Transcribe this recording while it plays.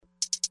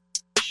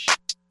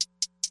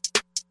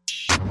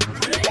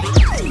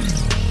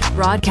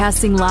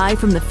Broadcasting live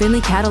from the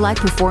Finley Cadillac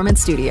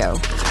Performance Studio.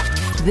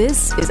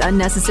 This is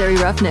Unnecessary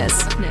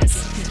Roughness.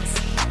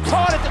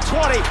 Caught at the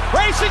 20,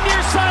 racing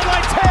near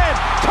sideline 10,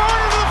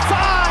 corner to the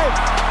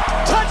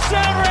 5,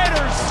 touchdown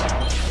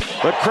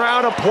Raiders. The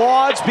crowd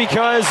applauds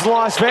because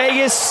Las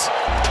Vegas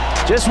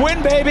just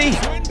win, baby.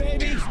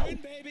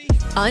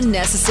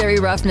 Unnecessary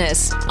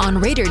Roughness on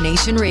Raider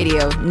Nation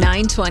Radio,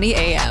 920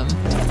 AM.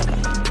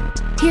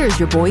 Here's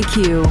your boy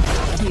Q.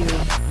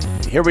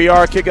 Here we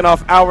are kicking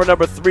off hour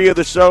number 3 of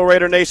the show,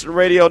 Raider Nation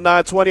Radio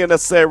 920,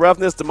 Unnecessary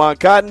Roughness. Damon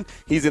Cotton,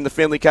 he's in the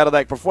Finley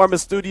Cadillac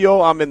Performance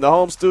Studio. I'm in the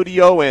home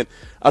studio, and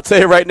I'll tell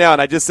you right now,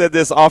 and I just said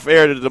this off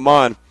air to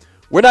Damon,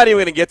 we're not even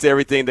going to get to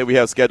everything that we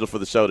have scheduled for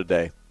the show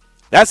today.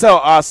 That's how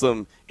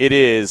awesome it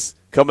is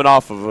coming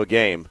off of a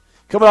game.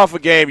 Coming off a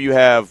game, you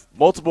have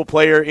multiple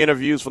player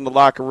interviews from the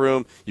locker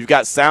room. You've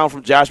got sound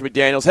from Josh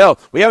McDaniels. Hell,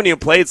 we haven't even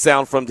played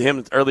sound from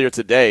him earlier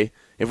today.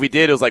 If we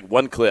did, it was like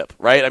one clip,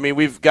 right? I mean,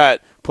 we've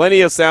got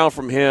plenty of sound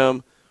from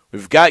him.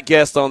 We've got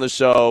guests on the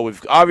show. We've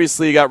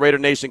obviously got Raider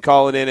Nation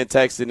calling in and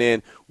texting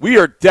in. We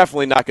are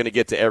definitely not going to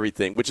get to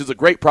everything, which is a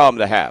great problem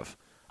to have.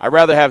 I'd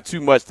rather have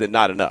too much than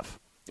not enough.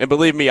 And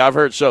believe me, I've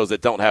heard shows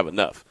that don't have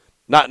enough.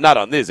 Not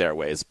on these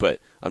airways, but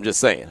I'm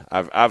just saying.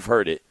 I've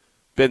heard it.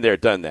 Been there,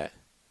 done that.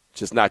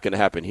 Just not going to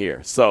happen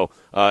here. So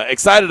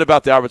excited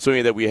about the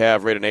opportunity that we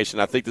have, Raider Nation.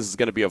 I think this is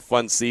going to be a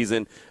fun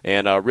season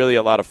and really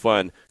a lot of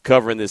fun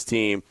covering this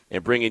team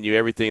and bringing you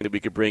everything that we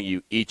could bring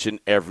you each and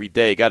every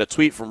day. Got a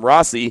tweet from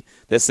Rossi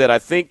that said, I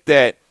think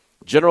that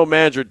General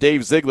Manager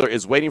Dave Ziegler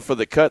is waiting for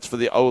the cuts for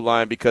the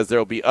O-line because there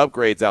will be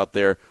upgrades out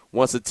there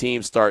once the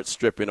team starts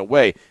stripping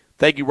away.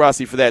 Thank you,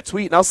 Rossi, for that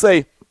tweet. And I'll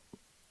say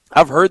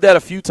I've heard that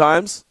a few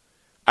times,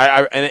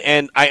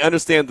 and I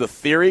understand the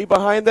theory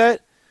behind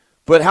that.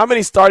 But how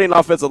many starting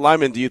offensive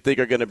linemen do you think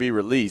are going to be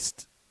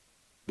released?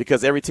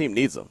 Because every team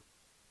needs them.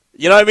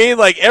 You know what I mean?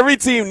 Like, every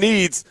team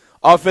needs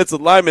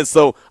offensive linemen.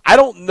 So I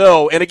don't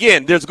know. And,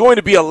 again, there's going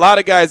to be a lot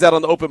of guys out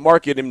on the open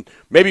market, and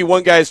maybe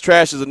one guy's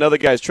trash is another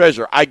guy's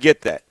treasure. I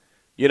get that.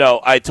 You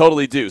know, I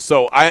totally do.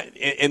 So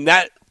in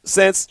that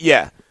sense,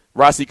 yeah,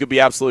 Rossi could be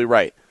absolutely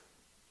right.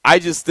 I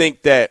just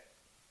think that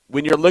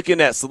when you're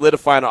looking at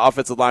solidifying an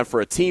offensive line for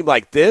a team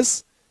like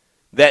this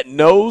that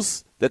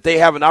knows that they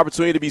have an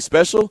opportunity to be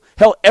special,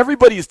 hell,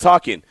 everybody's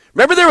talking.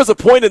 Remember there was a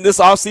point in this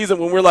offseason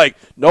when we're like,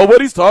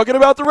 nobody's talking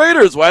about the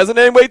Raiders. Why isn't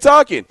anybody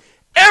talking?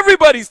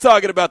 Everybody's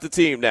talking about the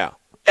team now.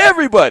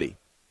 Everybody.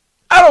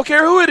 I don't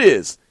care who it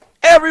is.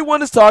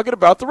 Everyone is talking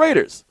about the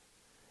Raiders.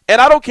 And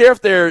I don't care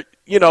if they're,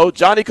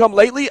 Johnny come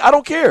lately. I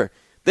don't care.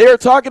 They are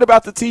talking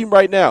about the team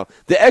right now.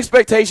 The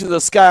expectations are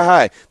sky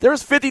high.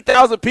 There's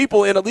 50,000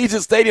 people in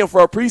Allegiant Stadium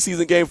for a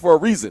preseason game for a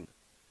reason.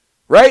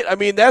 Right? I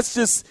mean, that's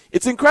just –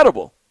 it's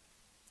incredible.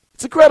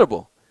 It's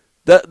incredible.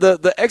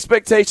 The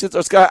expectations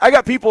are sky. I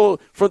got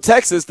people from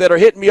Texas that are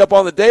hitting me up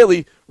on the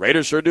daily.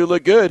 Raiders sure do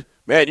look good.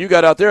 Man, you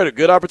got out there at a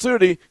good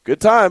opportunity, good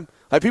time.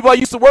 Like people I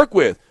used to work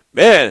with.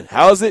 Man,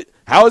 how is it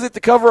to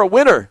cover a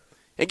winner?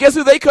 And guess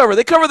who they cover?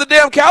 They cover the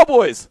damn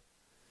Cowboys.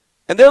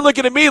 And they're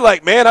looking at me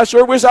like, man, I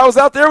sure wish I was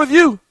out there with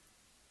you.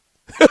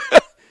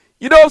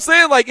 You know what I'm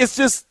saying? Like, it's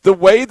just the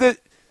way that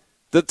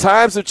the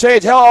times have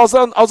changed. Hell, I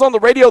was on the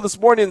radio this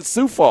morning in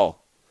Sioux Falls,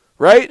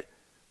 right?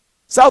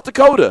 South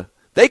Dakota.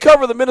 They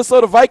cover the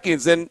Minnesota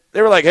Vikings, and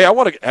they were like, hey, I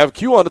want to have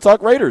Q on to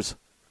talk Raiders.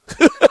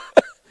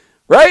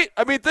 Right?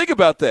 I mean, think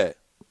about that.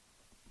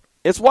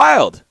 It's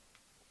wild.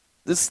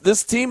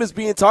 This team is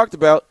being talked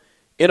about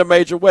in a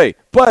major way.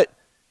 But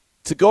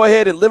to go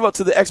ahead and live up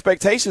to the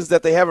expectations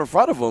that they have in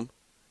front of them,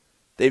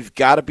 they've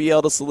got to be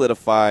able to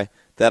solidify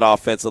that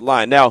offensive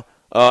line. Now,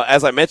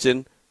 as I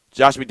mentioned,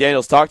 Josh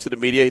McDaniels talked to the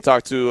media. He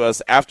talked to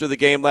us after the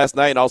game last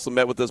night and also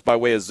met with us by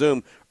way of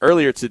Zoom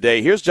earlier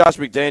today. Here's Josh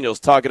McDaniels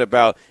talking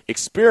about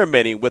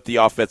experimenting with the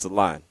offensive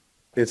line.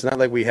 It's not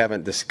like we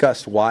haven't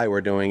discussed why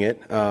we're doing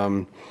it.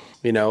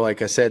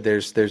 Like I said,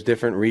 there's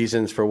different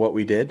reasons for what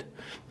we did.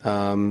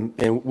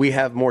 And we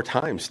have more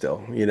time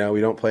still. We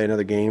don't play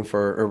another game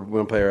we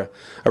don't play a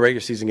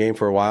regular season game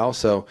for a while.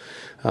 So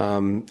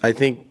I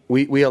think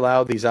we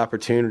allow these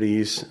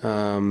opportunities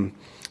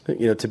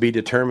to be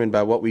determined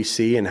by what we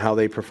see and how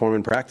they perform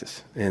in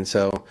practice. And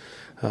so,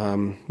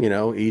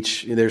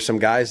 there's some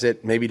guys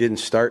that maybe didn't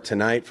start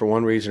tonight for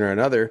one reason or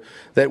another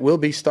that will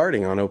be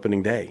starting on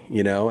opening day,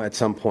 at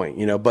some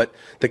point, but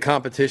the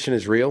competition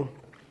is real.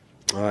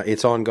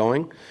 It's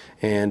ongoing.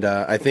 And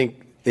I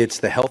think it's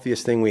the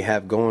healthiest thing we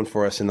have going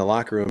for us in the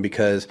locker room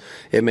because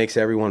it makes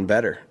everyone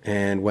better.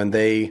 And when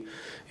they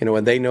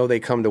know they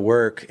come to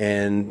work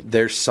and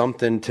there's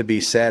something to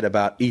be said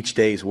about each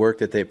day's work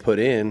that they put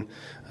in,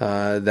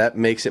 that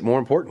makes it more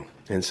important.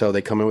 And so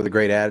they come in with a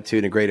great attitude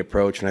and a great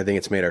approach, and I think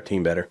it's made our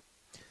team better.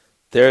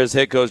 There's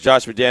head coach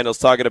Josh McDaniels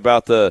talking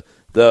about the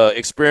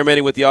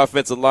experimenting with the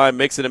offensive line,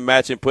 mixing and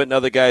matching, putting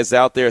other guys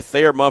out there.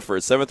 Thayer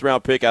Mumford,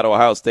 7th-round pick out of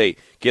Ohio State,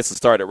 gets to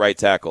start at right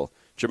tackle.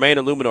 Jermaine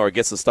Illuminor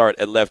gets to start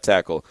at left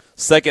tackle.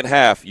 Second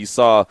half, you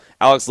saw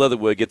Alex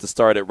Leatherwood get to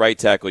start at right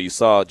tackle. You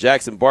saw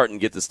Jackson Barton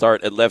get to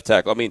start at left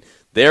tackle. I mean,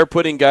 they're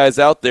putting guys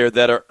out there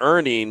that are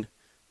earning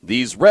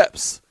these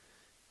reps.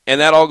 And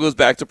that all goes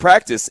back to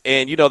practice.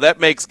 And, that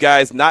makes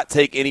guys not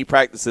take any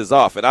practices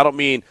off. And I don't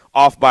mean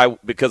off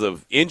because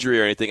of injury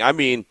or anything. I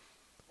mean,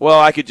 well,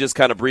 I could just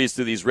kind of breeze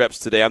through these reps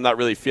today. I'm not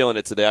really feeling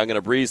it today. I'm going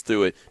to breeze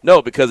through it.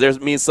 No, because there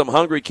means some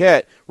hungry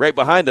cat right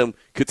behind them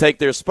could take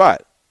their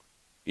spot.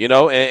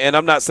 And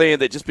I'm not saying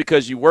that just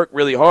because you work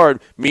really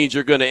hard means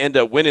you're going to end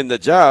up winning the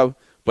job,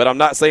 but I'm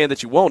not saying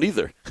that you won't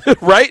either,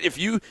 right? If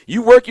you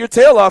work your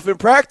tail off in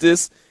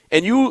practice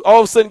and you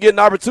all of a sudden get an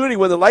opportunity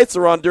when the lights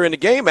are on during the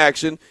game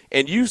action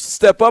and you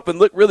step up and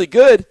look really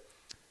good,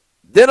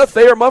 then a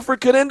Thayer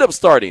Munford could end up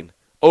starting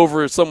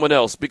over someone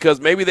else because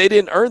maybe they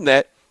didn't earn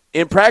that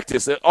in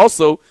practice. And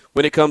also,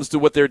 when it comes to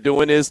what they're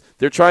doing is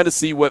they're trying to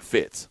see what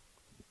fits.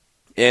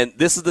 And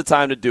this is the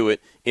time to do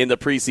it in the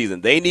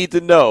preseason. They need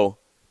to know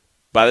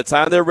by the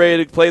time they're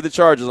ready to play the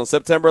Chargers on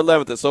September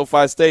 11th at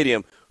SoFi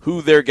Stadium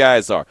who their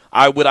guys are.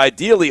 I would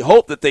ideally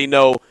hope that they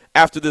know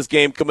after this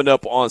game coming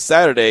up on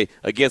Saturday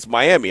against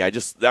Miami.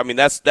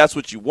 That's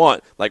what you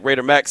want. Like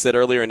Raider Mack said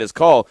earlier in his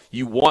call,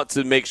 you want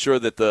to make sure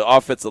that the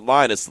offensive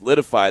line is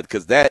solidified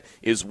because that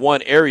is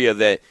one area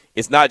that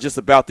it's not just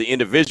about the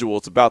individual,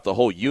 it's about the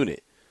whole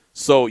unit.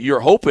 So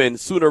you're hoping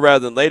sooner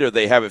rather than later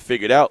they have it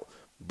figured out,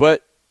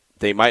 but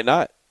they might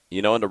not.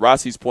 And to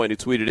Rossi's point, who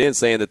tweeted in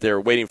saying that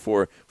they're waiting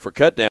for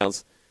cut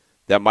downs,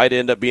 that might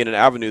end up being an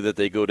avenue that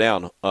they go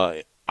down.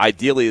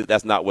 Ideally,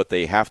 that's not what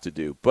they have to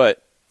do,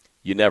 but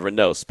you never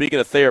know. Speaking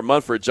of Thayer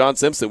Munford, John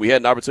Simpson, we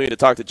had an opportunity to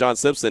talk to John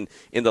Simpson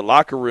in the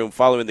locker room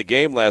following the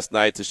game last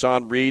night.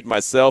 Tashawn Reed,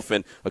 myself,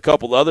 and a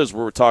couple others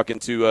were talking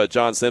to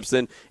John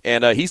Simpson,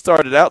 and he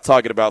started out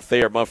talking about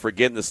Thayer Munford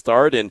getting the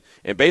start and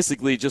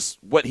basically just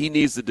what he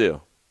needs to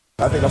do.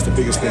 I think that's the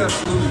biggest thing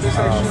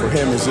for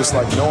him is just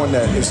like knowing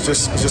that it's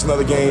just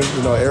another game.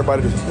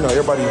 Everybody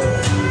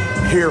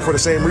here for the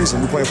same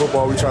reason. We're playing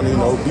football. We're trying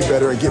to be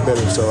better and get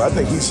better. So I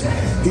think he's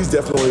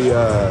definitely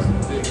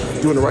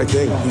doing the right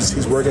thing.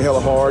 He's working hella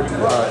hard.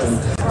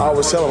 And I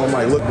always tell him, I'm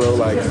like, look, bro,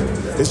 like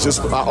it's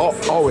just football.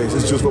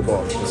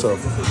 So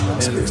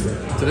that's the biggest thing.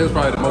 Today was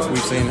probably the most we've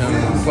seen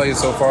him play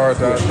so far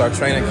at our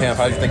training camp.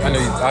 How do you think? I know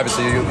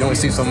obviously you only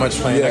see so much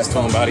playing next to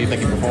him, but how do you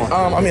think he performed?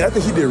 I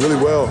think he did really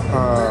well.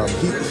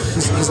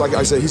 He's like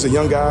I said, he's a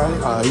young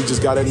guy. He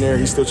just got in there.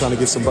 He's still trying to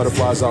get some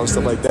butterflies out and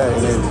stuff like that.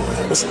 And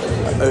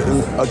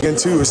then again,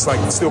 too, it's like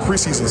it's still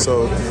preseason,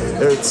 so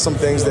there's some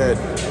things that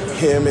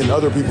him and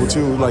other people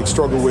too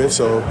struggle with.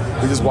 So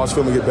we just watch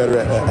film and get better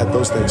at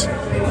those things.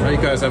 Now you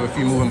guys have a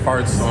few moving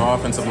parts on the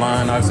offensive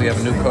line. Obviously, you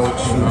have a new coach,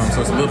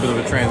 so it's a little bit of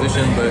a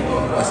transition, but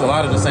it's a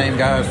lot of the same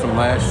guys from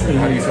last year.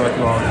 How do you feel like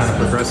you all are kind of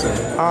progressing?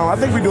 I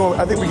think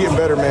we're getting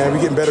better, man.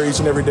 We're getting better each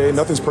and every day.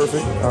 Nothing's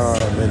perfect,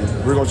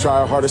 and we're gonna try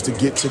our hardest to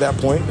get to that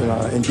point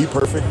and be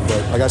perfect.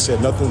 But like I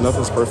said,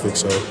 nothing's perfect.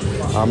 So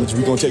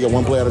we're gonna take it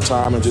one play at a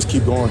time and just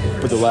keep going.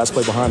 Put the last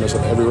play behind us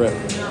at every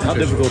rep. How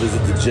difficult is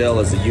it to gel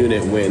as a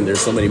unit when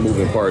there's so many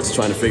moving parts,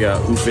 trying to figure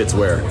out who fits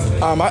where?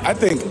 I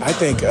think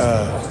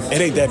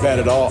it ain't that bad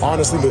at all,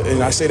 honestly.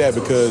 And I say that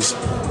because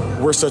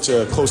we're such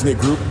a close-knit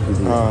group.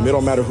 It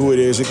don't matter who it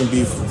is. It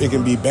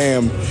can be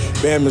Bam.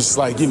 Bam is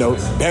like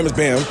Bam is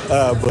Bam.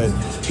 But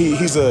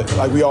he's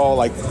we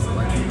all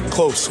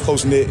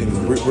close-knit,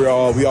 and we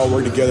all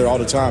work together all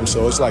the time.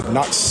 So it's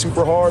not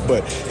super hard,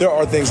 but there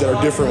are things that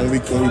are different when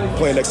we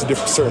play next to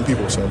certain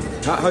people. So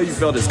how you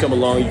felt it's come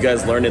along? You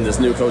guys learning this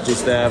new coaching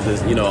staff,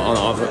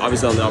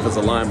 obviously on the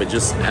offensive line, but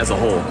just as a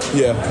whole.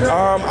 Yeah,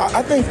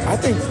 I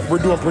think we're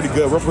doing pretty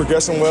good. We're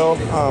progressing well.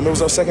 It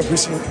was our second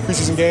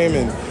preseason game,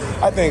 and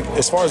I think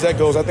as far as that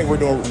goes, I think we're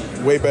doing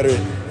way better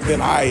than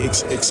I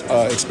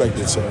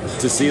expected. So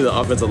to see the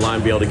offensive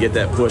line be able to get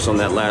that push on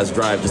that last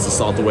drive, just to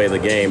salt away the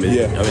game.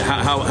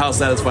 How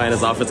satisfying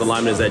as offensive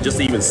lineman is that just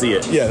to even see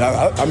it?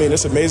 Yeah,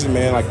 it's amazing,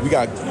 man. We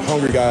got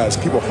hungry guys,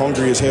 people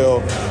hungry as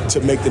hell to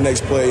make the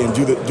next play and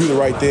do the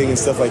right thing and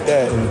stuff like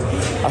that. And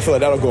I feel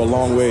like that'll go a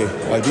long way.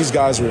 These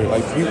guys are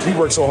we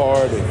work so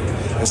hard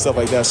and stuff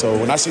like that. So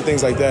when I see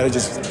things like that,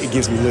 it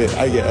gets me lit.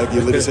 I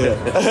get lit as hell.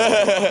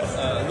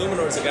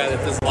 Luminor is a guy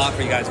that does a lot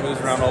for you guys, moves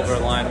around over the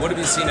line. What have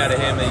you seen out of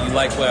him that you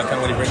like? Kind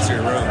of what he brings to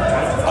your room?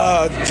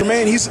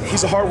 Jermaine,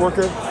 he's a hard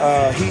worker.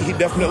 He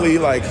definitely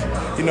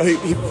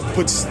he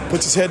puts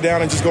his head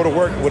down and just go to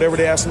work. Whatever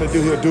they ask him to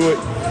do, he'll do it.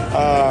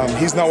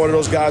 He's not one of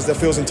those guys that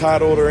feels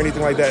entitled or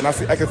anything like that. And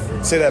I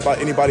could say that about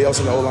anybody else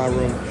in the O-line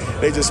room.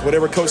 They just,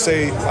 whatever coach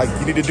say,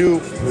 you need to do,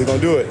 we're going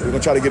to do it. We're going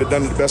to try to get it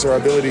done to the best of our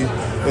ability. You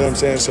know what I'm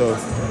saying? So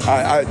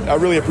I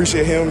really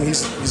appreciate him.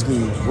 He's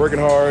been working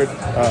hard.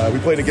 We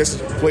played next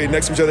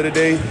to each other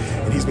today,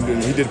 and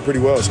he did pretty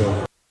well.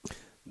 So.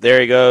 There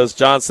he goes,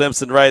 John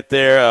Simpson right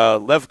there,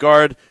 left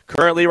guard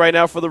currently right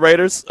now for the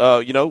Raiders.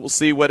 We'll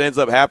see what ends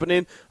up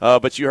happening.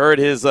 But you heard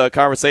his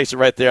conversation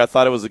right there. I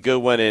thought it was a good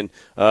one in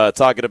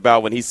talking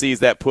about when he sees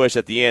that push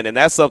at the end. And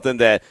that's something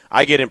that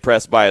I get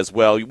impressed by as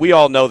well. We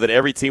all know that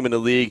every team in the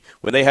league,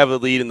 when they have a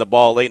lead in the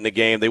ball late in the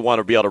game, they want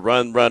to be able to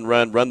run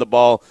the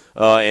ball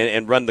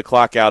and run the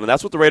clock out. And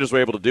that's what the Raiders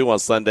were able to do on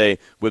Sunday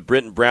with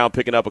Britton Brown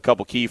picking up a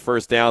couple key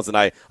first downs. And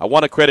I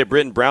want to credit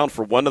Britton Brown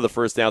for one of the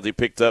first downs he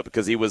picked up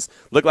because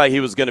looked like he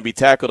was going to be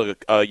tackled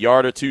a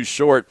yard or two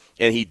short,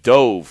 and he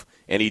dove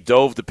and he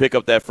dove to pick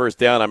up that first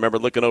down. I remember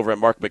looking over at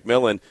Mark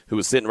McMillan, who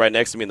was sitting right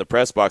next to me in the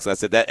press box, and I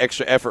said, that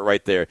extra effort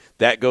right there,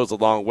 that goes a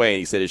long way. And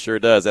he said, it sure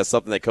does. That's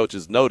something that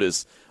coaches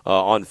notice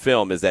on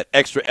film, is that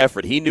extra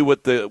effort. He knew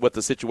what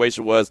the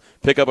situation was.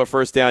 Pick up a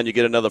first down, you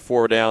get another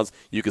 4 downs,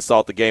 you can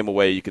salt the game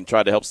away. You can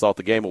try to help salt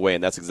the game away,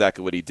 and that's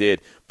exactly what he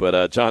did.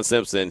 But John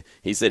Simpson,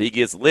 he said he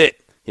gets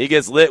lit. He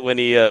gets lit when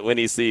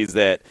he sees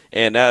that,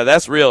 and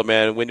that's real,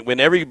 man. When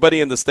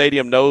everybody in the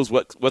stadium knows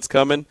what's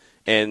coming,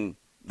 and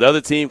the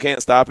other team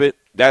can't stop it,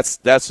 that's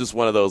just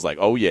one of those, like,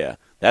 oh yeah,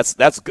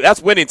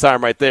 that's winning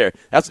time right there.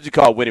 That's what you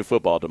call winning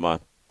football, Damon.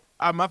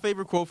 My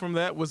favorite quote from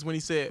that was when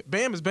he said,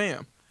 "Bam is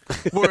bam."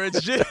 Where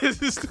it's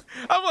just,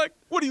 I'm like,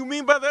 what do you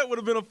mean by that? Would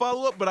have been a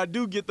follow-up, but I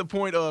do get the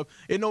point of,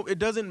 it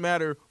doesn't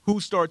matter who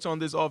starts on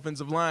this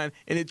offensive line,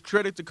 and it's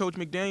credit to Coach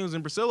McDaniels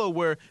and Brasillo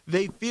where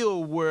they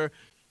feel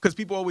because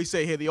people always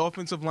say, hey, the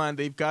offensive line,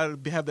 they've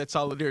got to have that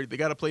solidarity. They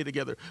got to play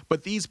together.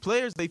 But these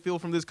players, they feel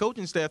from this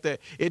coaching staff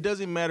that it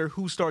doesn't matter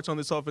who starts on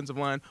this offensive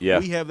line. Yeah.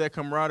 We have that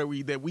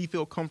camaraderie that we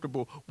feel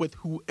comfortable with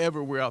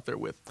whoever we're out there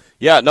with.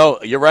 Yeah, no,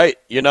 you're right.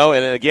 And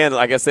again,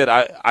 like I said,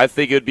 I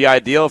think it would be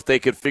ideal if they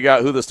could figure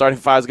out who the starting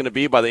five is going to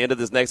be by the end of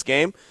this next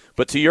game.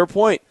 But to your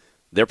point,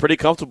 they're pretty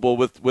comfortable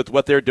with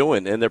what they're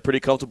doing, and they're pretty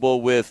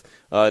comfortable with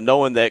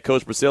knowing that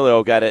Coach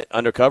Brasilio got it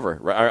under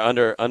cover, or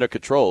under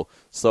control.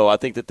 So I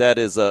think that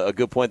is a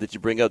good point that you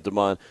bring up,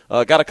 Damon.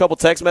 Got a couple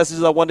text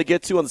messages I wanted to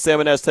get to on the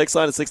Salmon Ash text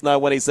line at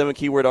 69187,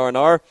 keyword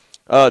R&R.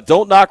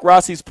 Don't knock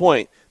Rossi's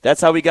point. That's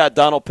how we got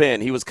Donald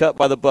Penn. He was cut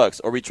by the Bucs,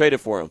 or we traded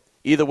for him.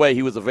 Either way,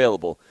 he was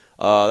available.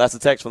 That's a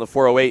text from the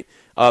 408.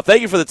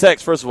 Thank you for the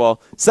text, first of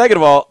all. Second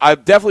of all, I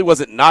definitely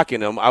wasn't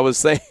knocking him. I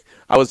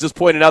was just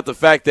pointing out the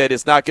fact that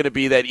it's not going to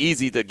be that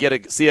easy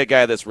to see a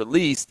guy that's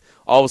released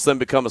all of a sudden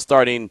become a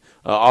starting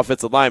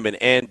offensive lineman.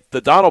 And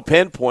the Donald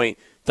Penn point,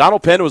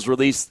 Donald Penn was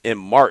released in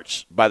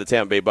March by the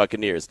Tampa Bay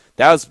Buccaneers.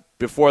 That was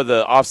before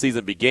the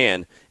offseason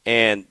began,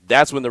 and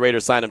that's when the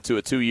Raiders signed him to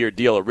a 2-year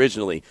deal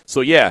originally.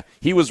 So, yeah,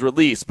 he was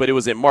released, but it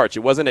was in March.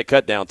 It wasn't at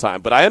cutdown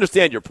time. But I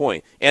understand your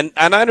point. And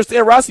I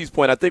understand Rossi's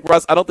point. I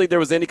don't think there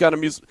was any kind of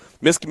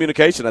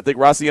miscommunication. I think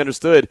Rossi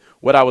understood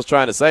what I was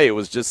trying to say. It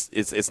was just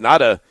it's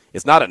not a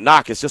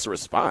knock. It's just a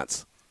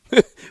response.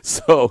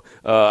 So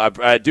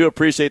I do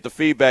appreciate the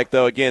feedback,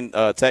 though. Again,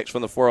 text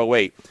from the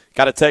 408.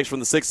 Got a text from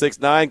the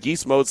 669.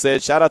 Geese Mode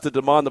said, shout out to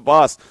Damon the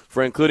Boss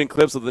for including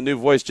clips of the new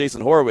voice,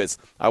 Jason Horowitz.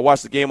 I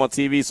watched the game on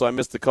TV, so I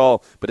missed the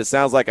call, but it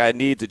sounds like I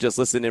need to just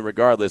listen in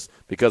regardless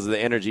because of the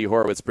energy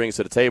Horowitz brings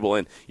to the table.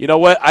 And you know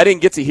what? I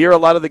didn't get to hear a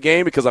lot of the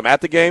game because I'm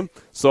at the game,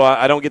 so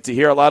I don't get to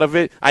hear a lot of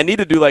it. I need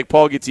to do like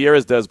Paul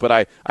Gutierrez does, but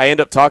I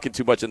end up talking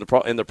too much in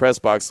the press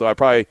box, so I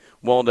probably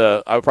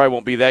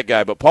won't be that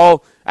guy. But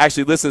Paul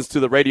actually listens to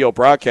the radio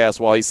broadcast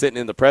while he's sitting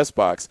in the press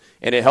box,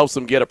 and it helps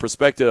him get a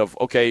perspective of,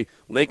 okay,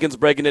 Lincoln's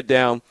breaking it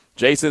down,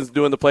 Jason's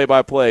doing the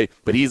play-by-play,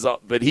 but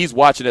he's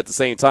watching at the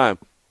same time.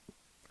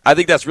 I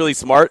think that's really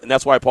smart, and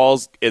that's why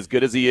Paul's as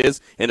good as he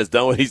is and has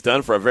done what he's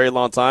done for a very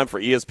long time for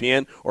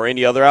ESPN or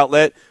any other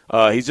outlet.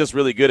 He's just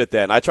really good at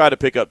that. And I try to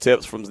pick up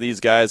tips from these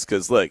guys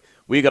because, look,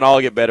 we can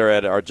all get better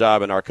at our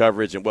job and our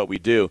coverage and what we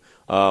do.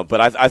 But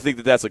I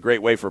think that's a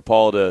great way for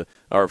Paul to,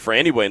 or for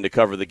anyone to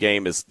cover the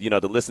game is, to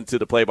listen to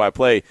the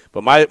play-by-play.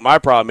 But my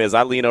problem is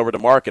I lean over to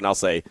Mark and I'll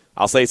say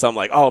something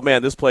like, oh,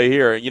 man, this play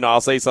here. I'll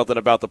say something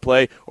about the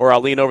play, or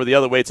I'll lean over the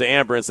other way to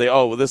Amber and say,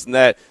 oh, well, this and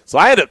that. So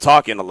I end up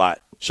talking a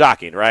lot.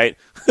 Shocking, right?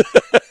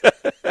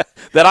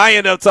 That I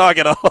end up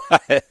talking a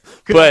lot.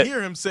 Because I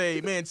hear him say,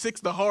 man,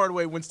 6 the hard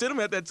way. When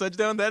Stidham had that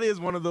touchdown, that is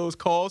one of those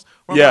calls.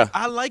 Where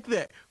I like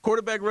that.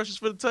 Quarterback rushes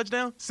for the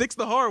touchdown, 6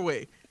 the hard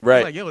way. Right.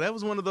 I'm like, yo, that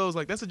was one of those,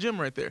 like, that's a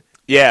gem right there.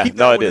 Yeah, Keep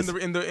no, that it is.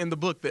 In the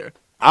book there.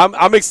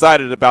 I'm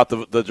excited about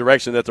the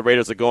direction that the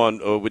Raiders are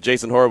going with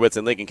Jason Horowitz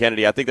and Lincoln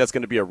Kennedy. I think that's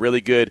going to be a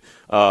really good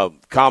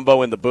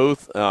combo in the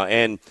booth.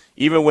 And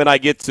even when I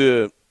get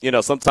to,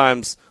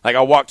 sometimes like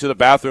I'll walk to the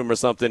bathroom or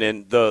something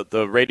and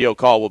the radio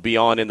call will be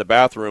on in the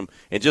bathroom,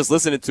 and just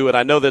listening to it,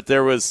 I know that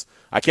there was,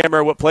 I can't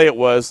remember what play it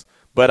was,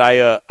 but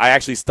I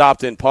actually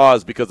stopped and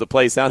paused because the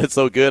play sounded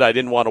so good I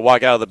didn't want to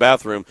walk out of the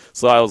bathroom,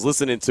 so I was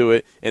listening to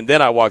it, and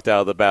then I walked out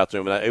of the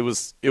bathroom. And it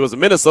was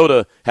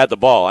Minnesota had the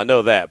ball, I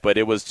know that, but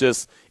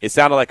it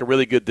sounded like a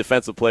really good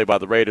defensive play by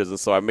the Raiders, and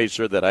so I made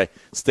sure that I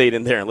stayed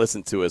in there and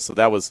listened to it. So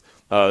that was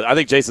I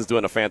think Jason's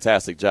doing a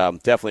fantastic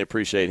job. Definitely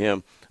appreciate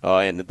him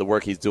and the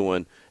work he's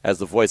doing as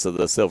the voice of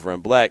the Silver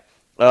and Black.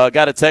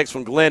 Got a text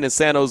from Glenn in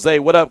San Jose.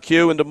 What up,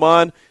 Q and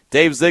Damon?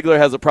 Dave Ziegler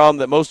has a problem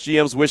that most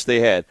GMs wish they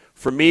had.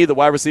 For me, the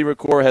wide receiver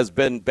core has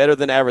been better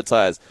than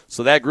advertised,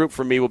 so that group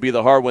for me will be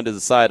the hard one to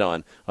decide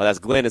on. That's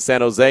Glenn in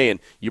San Jose,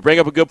 and you bring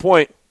up a good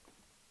point.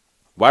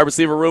 Wide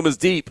receiver room is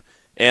deep,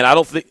 and I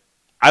don't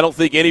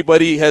think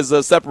anybody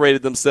has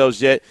separated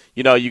themselves yet.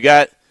 You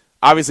got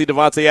obviously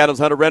Devontae Adams,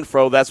 Hunter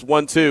Renfrow. That's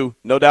 1-2,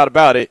 no doubt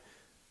about it.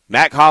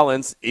 Mac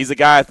Hollins, he's a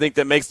guy I think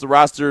that makes the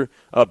roster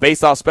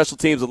based off special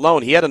teams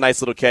alone. He had a nice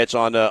little catch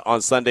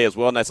on Sunday as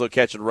well, nice little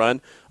catch and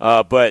run.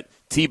 But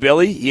T.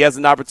 Billy, he has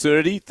an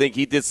opportunity. Think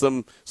he did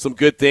some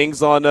good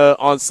things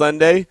on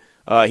Sunday.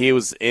 He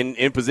was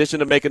in position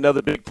to make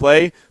another big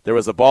play. There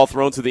was a ball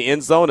thrown to the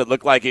end zone. It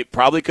looked like it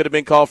probably could have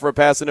been called for a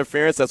pass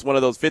interference. That's one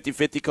of those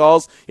 50-50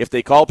 calls. If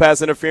they call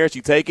pass interference,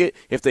 you take it.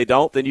 If they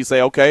don't, then you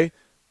say, okay,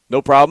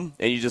 no problem,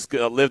 and you just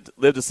live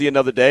to see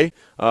another day.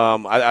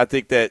 I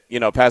think that,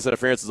 pass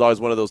interference is always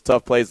one of those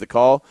tough plays to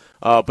call.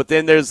 But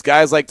then there's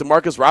guys like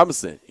Demarcus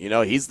Robinson.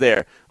 He's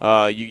there.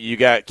 You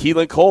got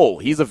Keelan Cole.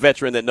 He's a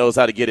veteran that knows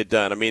how to get it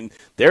done. I mean,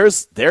 there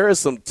is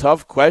some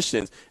tough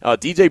questions.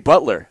 DJ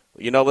Butler.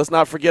 Let's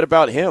not forget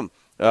about him.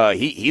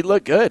 He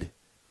looked good.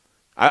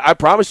 I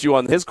promise you,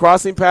 on his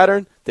crossing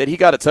pattern that he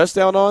got a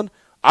touchdown on,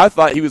 I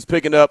thought he was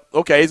picking up,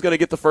 okay, he's going to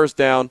get the first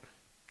down.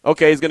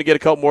 Okay, he's going to get a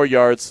couple more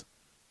yards.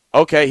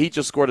 Okay, he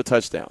just scored a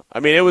touchdown. I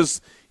mean,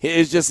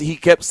 it's just he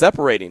kept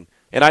separating.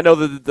 And I know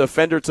that the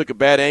defender took a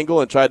bad angle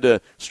and tried to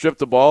strip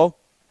the ball,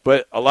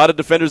 but a lot of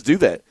defenders do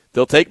that.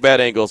 They'll take bad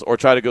angles or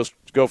try to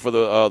go for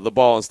the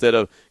ball instead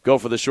of go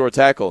for the short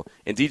tackle.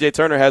 And DJ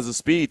Turner has the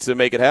speed to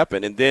make it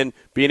happen. And then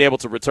being able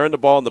to return the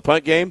ball in the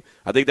punt game,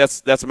 I think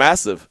that's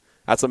massive.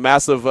 That's a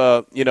massive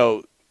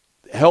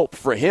help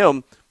for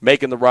him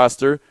making the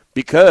roster,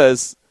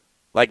 because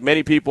like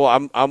many people,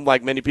 I'm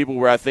like many people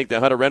where I think that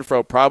Hunter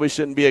Renfrow probably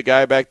shouldn't be a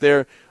guy back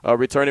there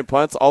returning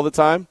punts all the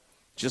time.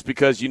 Just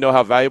because you know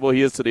how valuable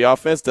he is to the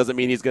offense doesn't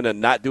mean he's going to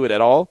not do it at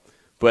all.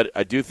 But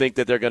I do think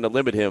that they're going to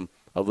limit him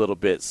a little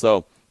bit.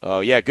 So.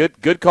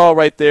 Good call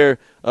right there,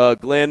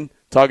 Glenn,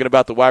 talking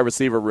about the wide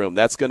receiver room.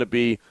 That's going to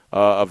be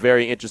a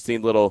very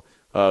interesting little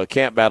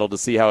camp battle to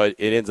see how it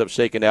ends up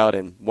shaking out,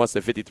 and once the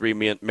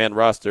 53-man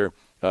roster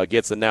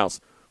gets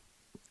announced.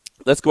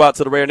 Let's go out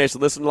to the Raider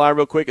Nation listener line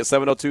real quick at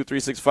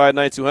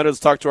 702-365-9200.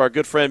 Let's talk to our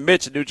good friend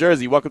Mitch in New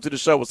Jersey. Welcome to the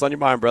show. What's on your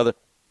mind, brother?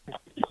 Hey,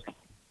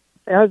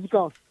 how's it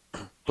going?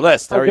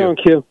 Blessed. How are you? How's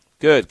it going, Q?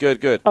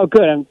 Good. Oh,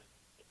 good. I'm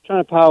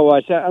trying to power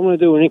watch. I'm going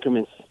to do it in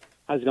increments.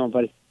 How's it going,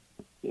 buddy?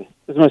 Yeah.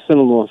 This is my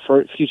son-in-law,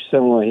 future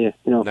son-in-law here.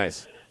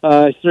 Nice.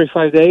 It's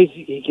 35 days.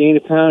 He gained a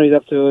pound. He's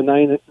up to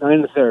 9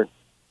 and a third.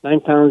 9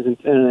 pounds and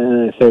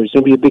a third. He's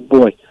going to be a big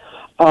boy.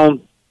 What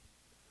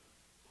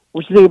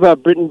you think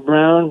about Britton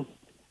Brown,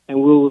 and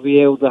will we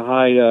be able to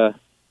hide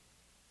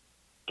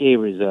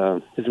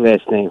Gabers, his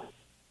last name?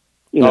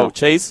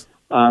 Chase?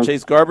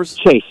 Chase Garbers?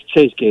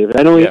 Chase Gabers.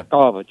 I know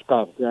Garber.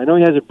 I know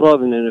he has a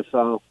brother in the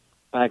NFL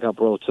backup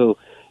role, too.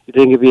 You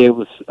think he'll be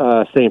able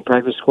to stay in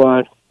practice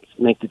squad?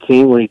 Make the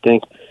team? What do you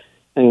think?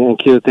 And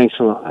Q, thanks.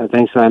 I'm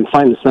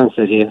finding the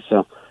sunset here,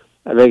 so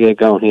I better get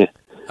going here.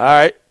 All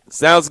right.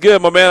 Sounds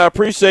good, my man. I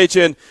appreciate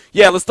you. And,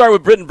 let's start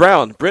with Britton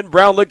Brown. Britton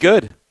Brown looked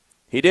good.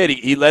 He did.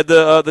 He led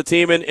the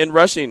team in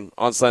rushing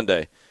on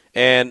Sunday.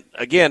 And,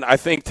 again, I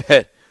think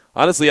that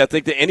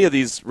any of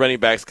these running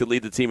backs could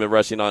lead the team in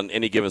rushing on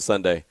any given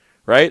Sunday,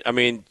 right? I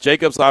mean,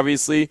 Jacobs,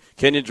 obviously.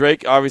 Kenyon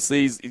Drake,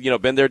 obviously, he's,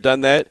 been there,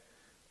 done that.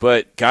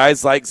 But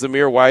guys like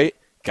Zamir White,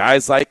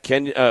 guys like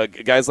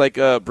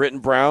Britton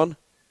Brown,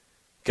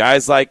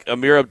 guys like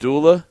Amir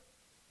Abdullah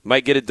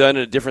might get it done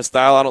in a different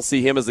style. I don't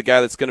see him as the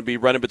guy that's going to be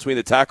running between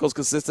the tackles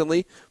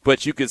consistently,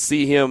 but you could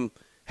see him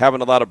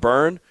having a lot of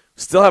burn.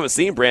 Still haven't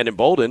seen Brandon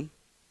Bolden.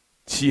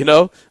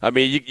 I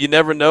mean, you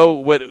never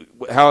know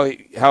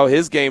how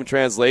his game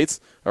translates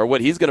or what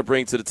he's going to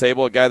bring to the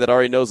table, a guy that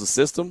already knows the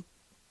system.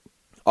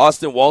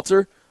 Austin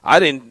Walter, I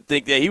didn't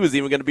think that he was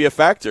even going to be a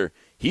factor.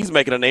 He's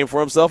making a name for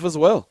himself as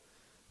well.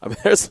 I mean,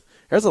 there's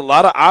a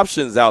lot of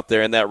options out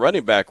there in that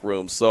running back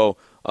room. So,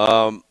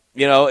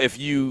 if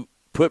you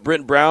put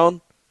Britton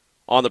Brown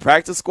on the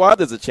practice squad,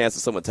 there's a chance that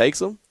someone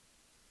takes him.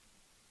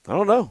 I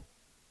don't know.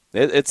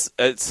 It's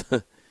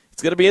going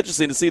to be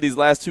interesting to see these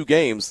last two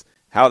games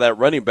how that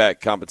running back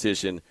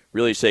competition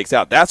really shakes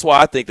out. That's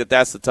why I think that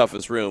that's the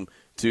toughest room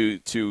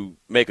to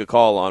make a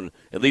call on.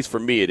 At least for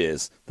me, it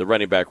is the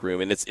running back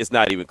room, and it's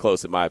not even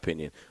close in my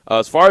opinion.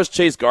 As far as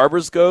Chase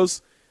Garbers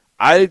goes,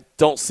 I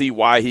don't see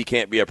why he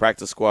can't be a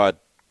practice squad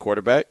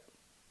quarterback.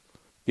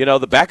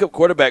 The backup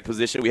quarterback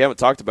position, we haven't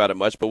talked about it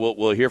much, but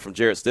we'll hear from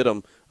Jarrett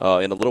Stidham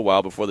in a little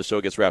while before the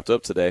show gets wrapped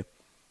up today.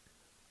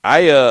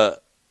 I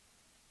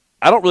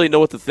don't really know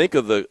what to think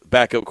of the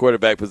backup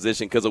quarterback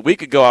position, because a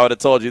week ago I would have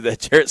told you that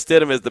Jarrett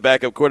Stidham is the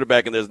backup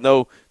quarterback and there's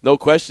no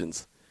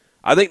questions.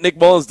 I think Nick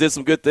Mullins did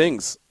some good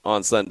things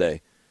on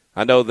Sunday.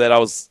 I know that I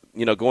was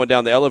going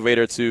down the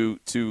elevator to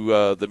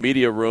the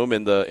media room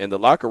in the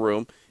locker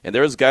room, and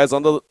there's guys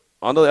on the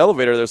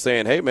elevator. They're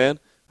saying, "Hey man,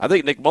 I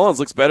think Nick Mullins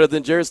looks better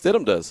than Jarrett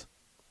Stidham does."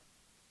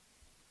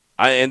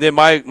 And then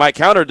my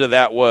counter to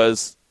that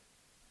was,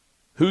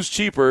 who's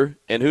cheaper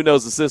and who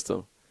knows the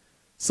system?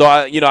 So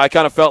I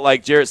kind of felt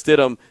like Jarrett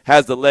Stidham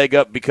has the leg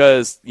up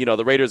because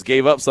the Raiders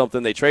gave up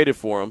something, they traded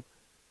for him.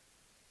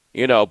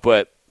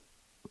 But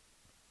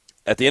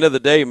at the end of the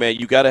day, man,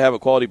 you got to have a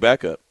quality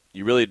backup.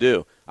 You really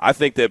do. I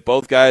think that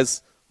both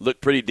guys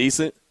look pretty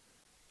decent.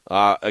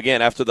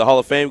 Again, after the Hall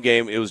of Fame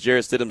game, it was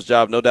Jarrett Stidham's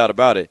job, no doubt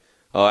about it.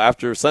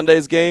 After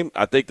Sunday's game,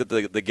 I think that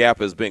the gap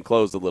has been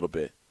closed a little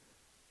bit.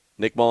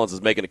 Nick Mullins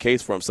is making a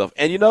case for himself.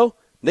 And,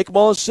 Nick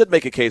Mullins should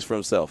make a case for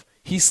himself.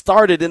 He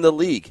started in the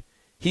league.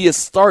 He has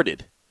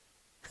started.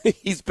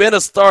 He's been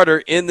a starter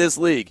in this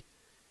league.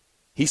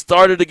 He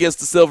started against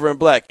the Silver and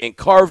Black and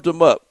carved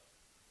them up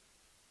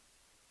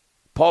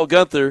Paul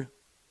Guenther,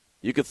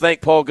 you could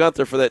thank Paul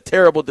Guenther for that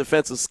terrible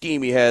defensive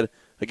scheme he had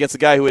against a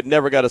guy who had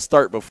never got a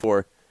start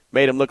before.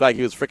 Made him look like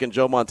he was freaking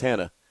Joe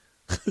Montana.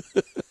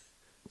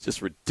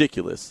 Just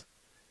ridiculous.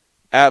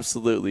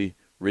 Absolutely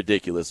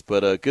ridiculous.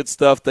 But good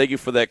stuff. Thank you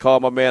for that call,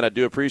 my man. I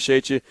do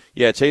appreciate you.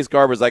 Yeah, Chase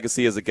Garbers I can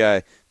see as a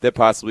guy that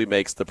possibly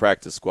makes the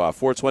practice squad.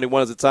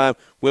 4:21 is the time.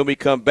 When we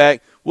come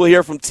back, we'll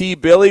hear from T.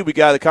 Billy. We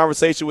got a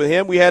conversation with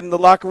him we had in the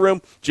locker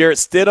room. Jarrett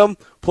Stidham,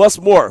 plus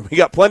more. We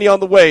got plenty on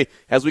the way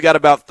as we got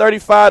about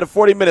 35 to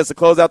 40 minutes to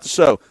close out the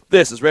show.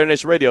 This is Raider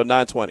Nation Radio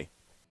 920.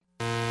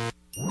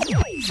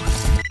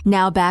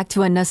 Now back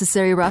to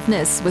Unnecessary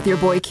Roughness with your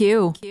boy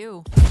Q.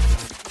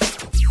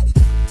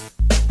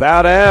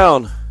 Bow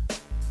down.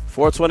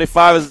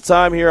 4:25 is the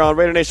time here on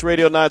Raider Nation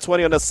Radio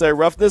 920. Unnecessary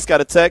Roughness.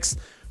 Got a text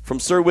from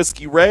Sir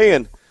Whiskey Ray,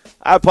 and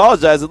I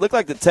apologize. It looked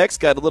like the text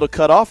got a little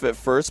cut off at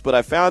first, but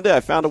I found it. I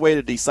found a way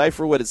to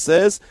decipher what it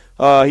says.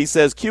 He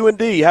says,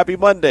 Q&D, happy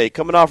Monday.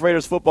 Coming off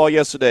Raiders football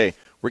yesterday.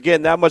 We're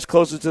getting that much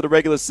closer to the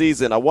regular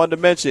season. I wanted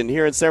to mention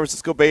here in San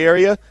Francisco Bay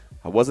Area,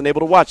 I wasn't able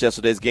to watch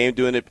yesterday's game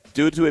due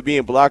to it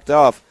being blocked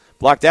out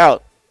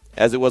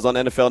as it was on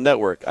NFL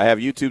Network. I have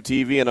YouTube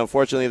TV, and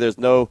unfortunately there's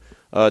no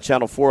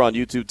Channel 4 on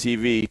YouTube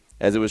TV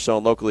as it was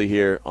shown locally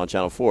here on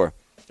Channel 4.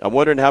 I'm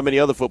wondering how many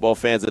other football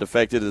fans it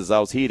affected as I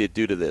was heated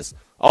due to this.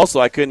 Also,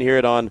 I couldn't hear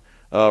it on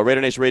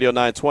Raider Nation Radio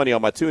 920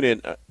 on my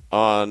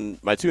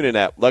TuneIn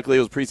app. Luckily, it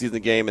was a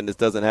preseason game, and this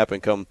doesn't happen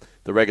come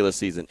the regular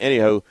season.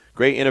 Anyhow,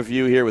 great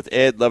interview here with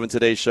Ed. Loving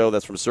today's show.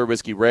 That's from Sir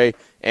Whiskey Ray.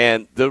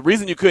 And the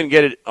reason you couldn't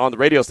get it on the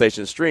radio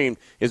station streamed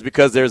is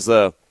because there's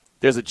a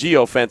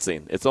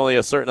geo-fencing. It's only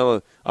a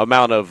certain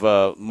amount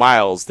of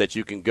miles that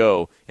you can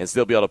go and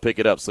still be able to pick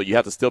it up. So you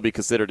have to still be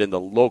considered in the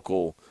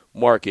local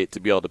market to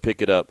be able to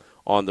pick it up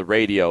on the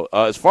radio.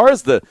 As far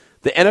as the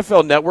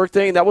NFL Network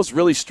thing, that was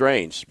really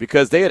strange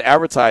because they had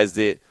advertised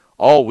it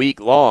all week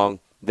long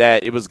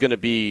that it was going to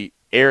be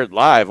aired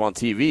live on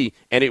TV,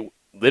 and it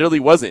literally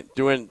wasn't.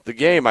 During the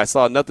game, I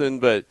saw nothing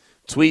but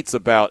tweets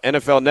about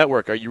NFL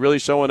Network. Are you really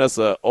showing us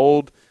an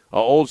old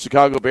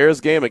Chicago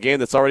Bears game, a game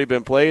that's already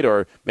been played?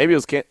 Or maybe it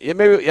was I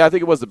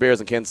think it was the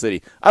Bears in Kansas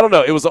City. I don't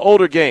know. It was an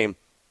older game.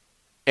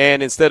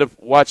 And instead of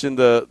watching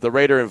the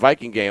Raider and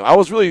Viking game, I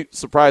was really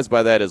surprised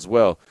by that as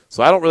well.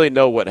 So I don't really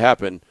know what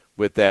happened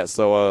with that.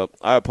 So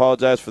I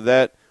apologize for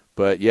that.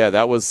 But, yeah,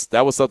 that was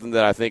something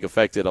that I think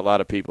affected a lot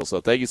of people.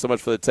 So thank you so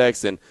much for the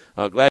text, and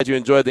I'm glad you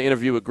enjoyed the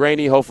interview with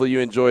Graney. Hopefully you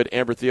enjoyed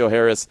Amber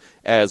Theo-Harris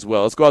as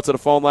well. Let's go out to the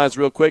phone lines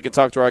real quick and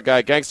talk to our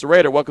guy, Gangster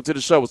Raider. Welcome to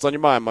the show. What's on your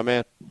mind, my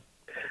man?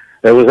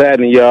 Hey, what's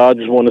happening, y'all? I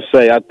just want to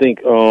say I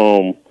think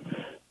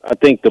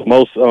the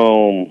most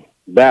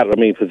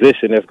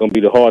position that's going to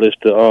be the hardest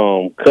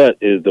to cut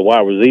is the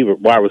wide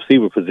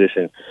receiver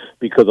position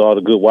because of all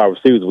the good wide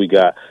receivers we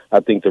got. I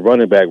think the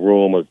running back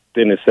room will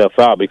thin itself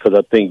out because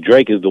I think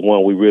Drake is the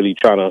one we really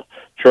trying to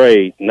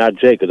trade, not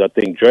Jake, because I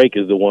think Drake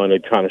is the one they're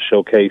trying to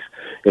showcase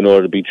in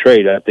order to be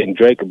traded. I think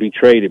Drake could be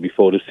traded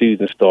before the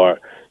season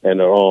start, and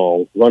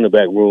the running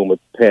back room will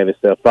pan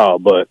itself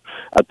out. But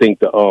I think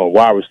the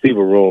wide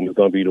receiver room is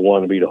going to be the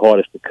one to be the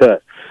hardest to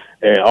cut.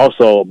 And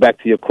also, back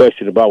to your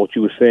question about what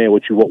you were saying,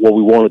 what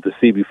we wanted to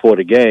see before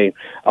the game,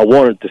 I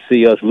wanted to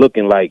see us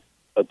looking like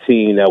a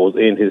team that was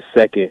in his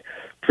second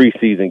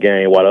preseason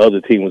game while the other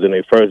team was in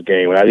their first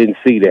game. And I didn't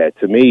see that.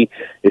 To me,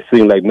 it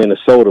seemed like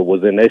Minnesota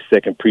was in their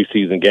second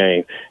preseason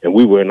game, and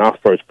we were in our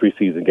first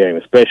preseason game,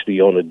 especially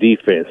on the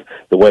defense,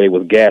 the way they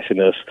was gashing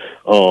us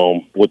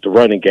with the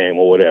running game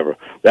or whatever.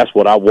 That's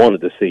what I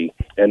wanted to see.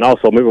 And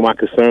also, remember my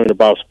concern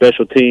about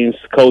special teams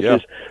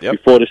coaches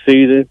before the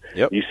season?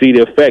 Yep. You see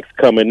the effects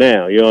coming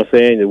now. You know what I'm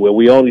saying? Where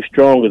we only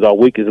strong is our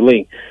weakest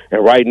link.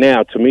 And right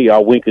now, to me,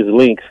 our weakest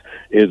links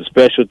is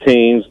special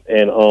teams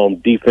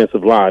and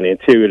defensive line, the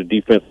interior of the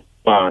defensive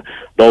line.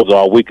 Those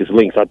are our weakest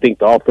links. I think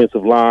the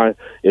offensive line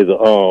is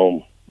a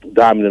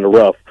diamond in the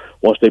rough.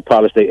 Once they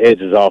polish their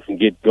edges off and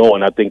get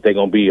going, I think they're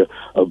going to be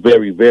a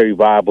very, very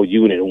viable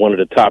unit and one of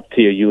the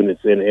top-tier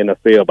units in the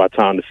NFL by the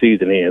time the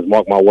season ends.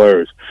 Mark my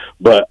words.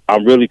 But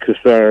I'm really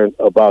concerned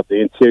about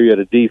the interior of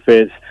the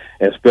defense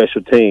and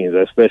special teams.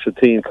 Our special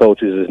team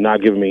coaches is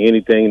not giving me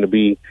anything to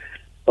be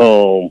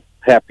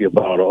happy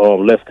about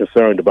or less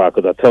concerned about,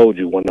 because I told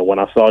you when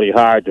I saw they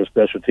hired their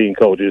special team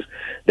coaches,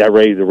 that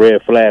raised a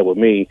red flag with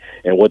me,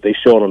 and what they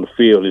showed on the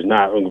field is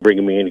not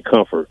bringing me any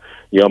comfort.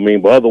 You know what I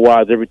mean? But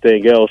otherwise,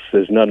 everything else,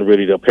 there's nothing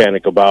really to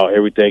panic about.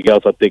 Everything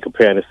else, I think, will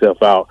pan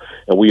itself out,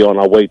 and we on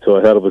our way to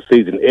a hell of a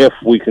season if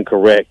we can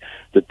correct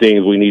the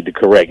things we need to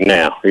correct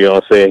now. You know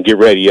what I'm saying? Get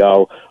ready,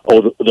 y'all.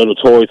 The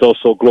notorious,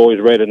 so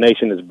glorious Raider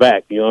Nation is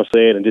back. You know what I'm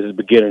saying? And this is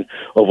the beginning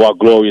of our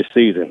glorious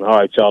season. All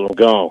right, y'all, I'm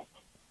gone.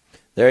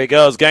 There he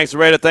goes. Gangster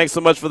Raider, thanks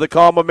so much for the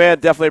call, my man.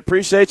 Definitely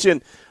appreciate you.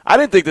 And I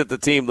didn't think that the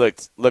team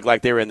looked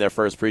like they were in their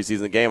first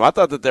preseason game. I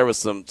thought that there was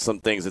some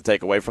things to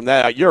take away from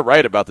that. You're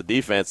right about the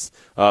defense,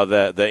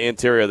 the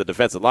interior of the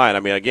defensive line. I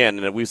mean, again,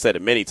 and we've said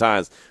it many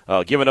times,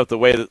 giving up the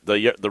way that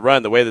the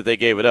run, the way that they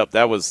gave it up,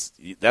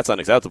 that's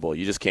unacceptable.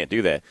 You just can't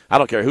do that. I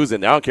don't care who's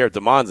in there. I don't care if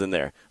DeMond's in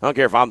there. I don't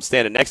care if I'm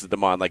standing next to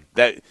DeMond. Like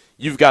that,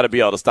 you've got to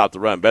be able to stop the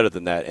run better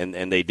than that,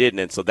 and they didn't.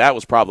 And so that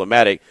was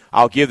problematic.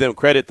 I'll give them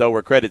credit, though,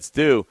 where credit's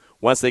due.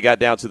 Once they got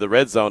down to the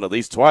red zone, at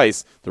least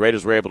twice, the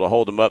Raiders were able to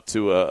hold them up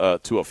to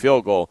a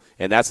field goal,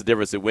 and that's the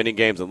difference in winning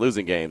games and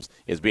losing games,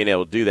 is being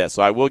able to do that.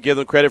 So I will give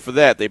them credit for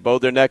that. They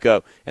bowed their neck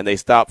up, and they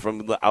stopped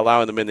from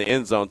allowing them in the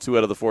end zone 2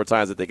 out of the 4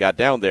 times that they got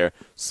down there.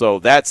 So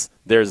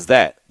there's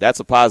that. That's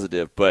a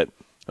positive. But,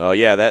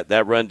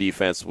 that run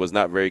defense was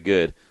not very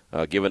good,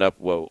 giving up,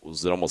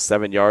 was it almost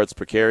 7 yards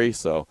per carry?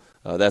 So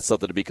that's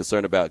something to be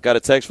concerned about. Got a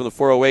text from the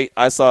 408.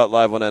 I saw it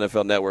live on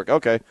NFL Network.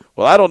 Okay.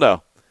 Well, I don't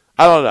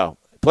know.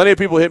 Plenty of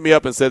people hit me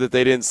up and said that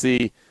they didn't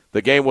see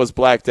the game was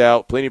blacked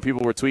out. Plenty of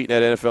people were tweeting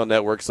at NFL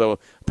Network. So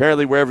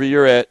apparently wherever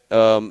you're at,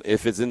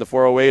 if it's in the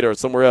 408 or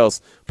somewhere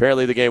else,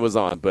 apparently the game was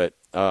on. But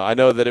I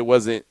know that it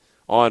wasn't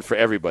on for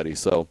everybody.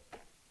 So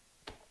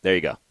there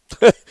you go.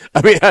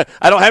 I mean,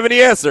 I don't have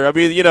any answer. I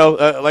mean,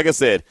 like I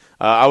said,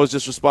 I was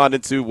just responding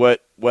to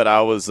what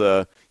I was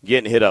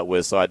getting hit up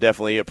with. So I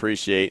definitely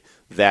appreciate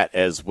that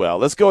as well.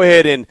 Let's go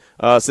ahead and,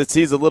 since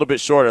he's a little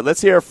bit shorter,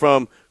 let's hear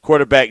from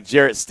quarterback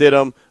Jarrett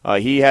Stidham.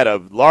 He had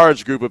a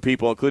large group of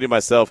people, including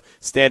myself,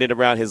 standing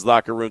around his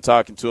locker room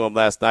talking to him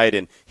last night,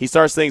 and he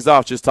starts things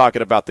off just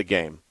talking about the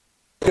game.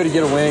 Good to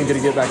get a win, good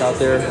to get back out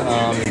there, that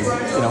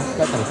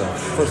kind of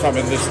thing. First time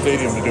in this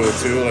stadium to do it,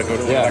 too,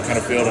 that kind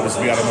of feel, to just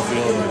be out on the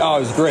field. Oh, it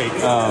was great.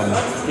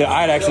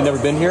 I had actually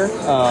never been here,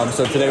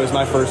 so today was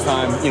my first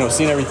time,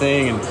 seeing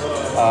everything, and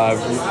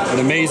an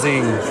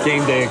amazing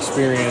game day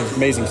experience,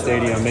 amazing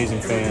stadium,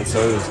 amazing fans, so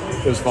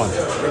it was fun.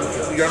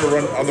 You got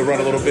on the run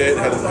a little bit,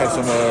 had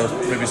some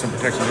maybe some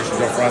protection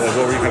issues up front.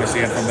 What were you kind of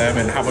seeing from them,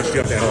 and how much do you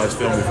have to analyze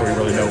film before you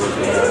really know what's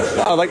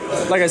going on?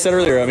 Like I said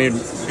earlier, I mean,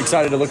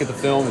 excited to look at the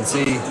film and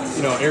see,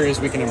 areas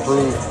we can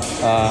improve.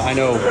 I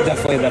know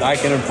definitely that I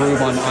can improve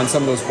on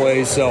some of those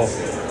plays, so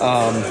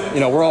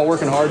we're all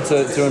working hard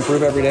to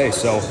improve every day,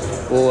 so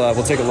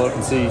we'll take a look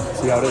and see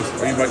how it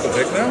is. Are you Michael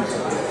Vick now?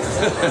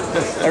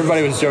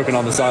 Everybody was joking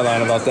on the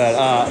sideline about that.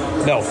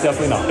 No,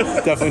 definitely not.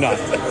 Definitely not.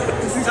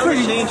 How did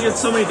it change? You had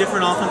so many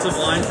different offensive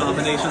line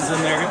combinations in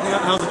there.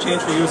 How's it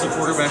changed for you as a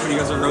quarterback when you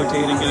guys are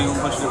rotating, getting a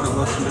bunch of different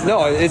looks?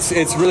 No,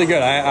 it's really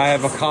good. I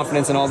have a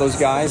confidence in all those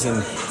guys,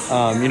 and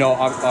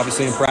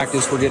obviously in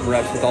practice we're getting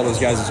reps with all those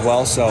guys as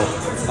well. So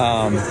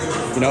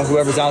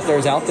whoever's out there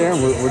is out there,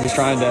 and we're just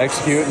trying to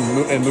execute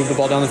and move the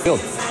ball down the field.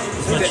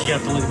 As much as you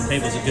have to look at the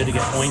tape, is it good to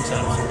get points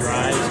out of some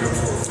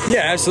drives?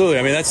 Yeah, absolutely.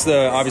 I mean, that's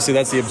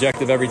the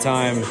objective every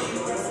time.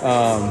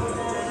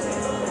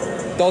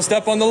 Don't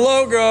step on the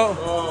logo.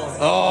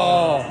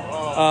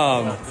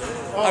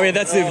 I mean,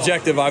 that's the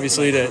objective,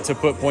 obviously, to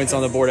put points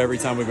on the board every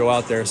time we go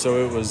out there.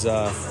 So it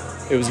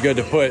was good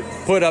to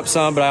put up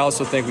some, but I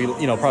also think we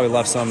probably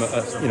left some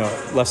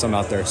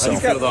out there. So how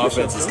do you feel the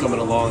offense is coming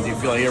along? Do you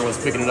feel like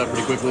everyone's picking it up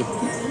pretty quickly?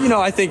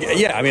 I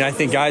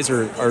think guys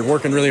are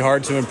working really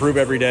hard to improve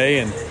every day,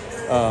 and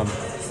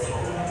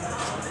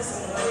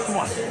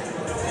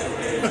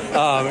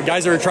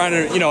guys are trying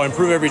to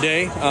improve every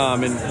day,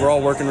 and we're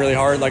all working really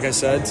hard, like I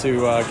said,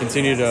 to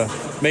continue to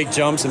make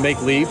jumps and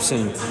make leaps.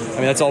 And I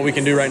mean, that's all we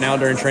can do right now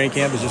during training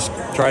camp, is just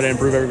try to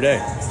improve every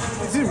day.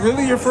 Is it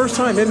really your first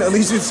time in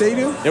Allegiant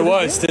Stadium? It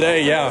was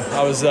today, yeah.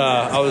 I was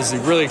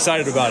really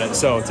excited about it.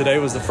 So today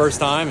was the first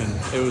time, and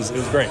it was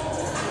great.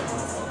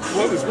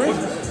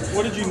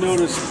 What did you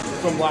notice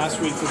from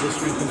last week to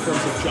this week in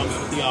terms of jumps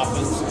with the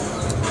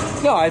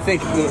offense? No, I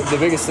think the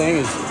biggest thing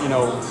is,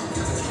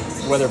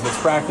 whether if it's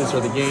practice or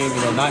the game,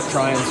 not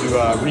trying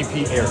to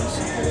repeat errors,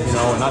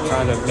 and not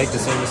trying to make the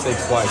same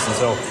mistakes twice. And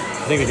so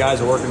I think the guys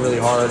are working really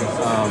hard,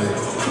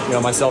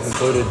 myself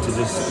included, to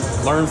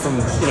just learn from,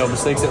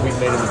 mistakes that we've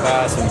made in the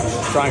past and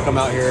try and come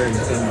out here and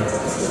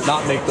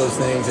not make those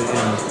things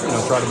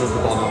and try to move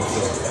the ball down the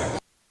field.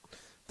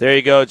 There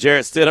you go,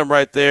 Jarrett Stidham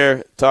right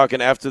there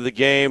talking after the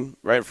game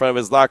right in front of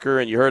his locker,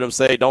 and you heard him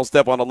say, don't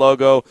step on the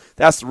logo.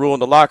 That's the rule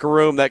in the locker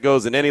room. That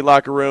goes in any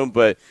locker room,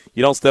 but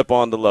you don't step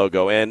on the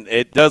logo. And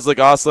it does look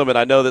awesome, and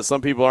I know that some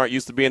people aren't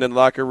used to being in the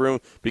locker room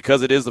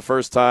because it is the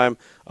first time,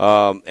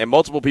 and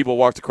multiple people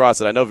walked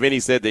across it. I know Vinny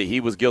said that he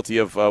was guilty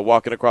of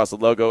walking across the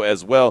logo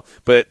as well,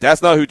 but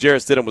that's not who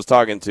Jarrett Stidham was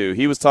talking to.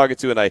 He was talking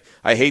to, and I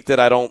hate that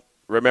I don't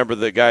remember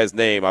the guy's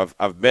name.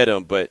 I've met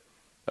him, but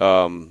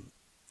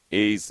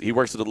he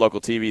works at the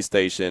local TV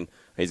station.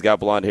 He's got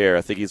blonde hair.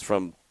 I think he's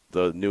from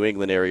the New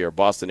England area or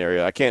Boston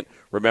area. I can't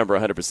remember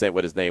 100%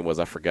 what his name was.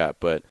 I forgot.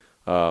 But,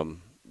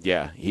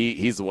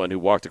 he's the one who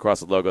walked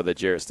across the logo that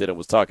Jarrett Stidham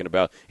was talking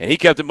about. And he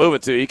kept it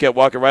moving, too. He kept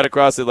walking right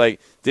across it,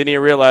 didn't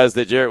even realize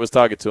that Jarrett was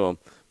talking to him.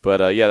 But,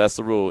 that's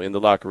the rule in the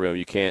locker room.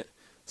 You can't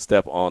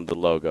step on the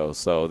logo.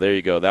 So there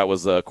you go. That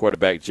was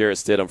quarterback Jarrett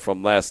Stidham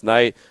from last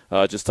night,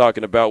 just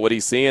talking about what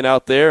he's seeing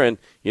out there. And,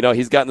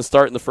 he's gotten the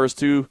start in the first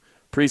 2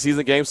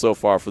 preseason games so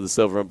far for the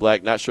Silver and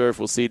Black. Not sure if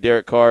we'll see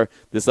Derek Carr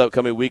this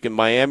upcoming week in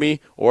Miami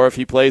or if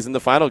he plays in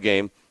the final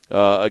game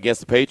against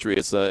the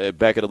Patriots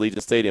back at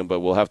Allegiant Stadium,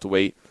 but we'll have to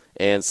wait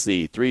and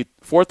see.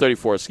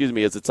 4:34,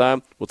 is the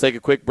time. We'll take a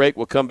quick break.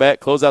 We'll come back,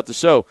 close out the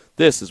show.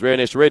 This is Raider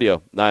Nation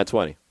Radio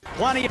 920.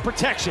 Plenty of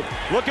protection.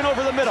 Looking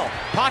over the middle.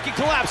 Pocket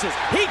collapses.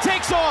 He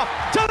takes off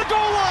to the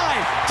goal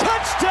line.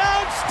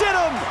 Touchdown,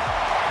 Stidham.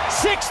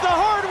 6 the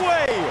hard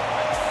way.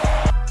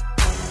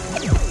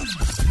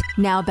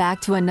 Now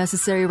back to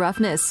Unnecessary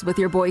Roughness with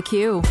your boy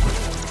Q.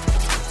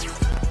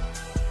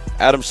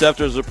 Adam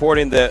Schefter is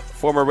reporting that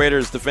former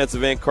Raiders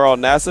defensive end Carl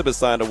Nassib has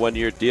signed a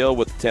 1-year deal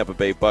with the Tampa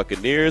Bay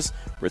Buccaneers,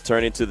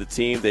 returning to the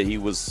team that he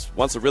was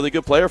once a really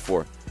good player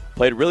for.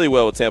 Played really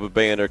well with Tampa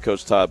Bay under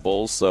Coach Todd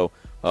Bowles, so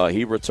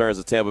he returns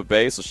to Tampa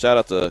Bay. So shout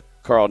out to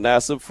Carl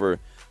Nassib for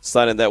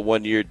signing that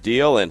 1-year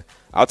deal. And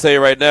I'll tell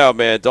you right now,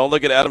 man, don't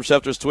look at Adam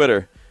Schefter's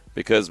Twitter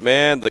because,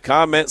 man, the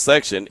comment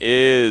section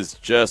is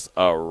just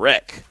a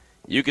wreck.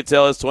 You can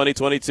tell it's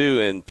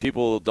 2022 and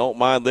people don't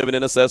mind living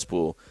in a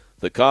cesspool.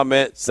 The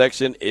comment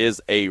section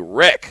is a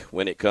wreck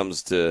when it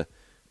comes to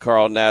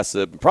Carl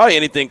Nassib. Probably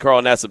anything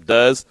Carl Nassib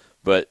does,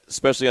 but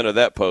especially under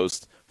that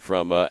post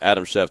from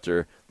Adam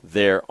Schefter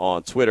there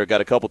on Twitter.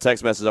 Got a couple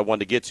text messages I wanted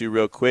to get to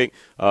real quick.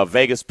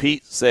 Vegas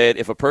Pete said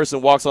if a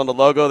person walks on the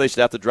logo, they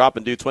should have to drop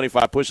and do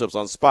 25 push-ups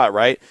on the spot,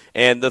 right?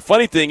 And the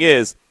funny thing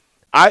is,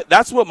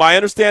 that's what my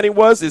understanding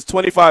is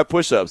 25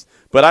 push-ups.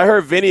 But I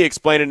heard Vinny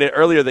explaining it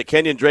earlier that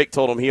Kenyon Drake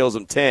told him he owes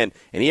him 10,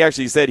 and he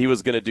actually said he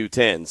was going to do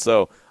 10.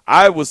 So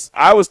I was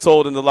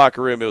told in the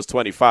locker room it was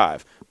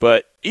 25.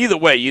 But either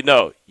way, you're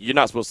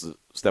not supposed to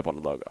step on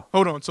the logo.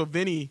 Hold on. So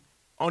Vinny,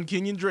 on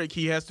Kenyon Drake,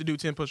 he has to do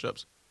 10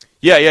 push-ups.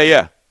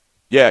 Yeah.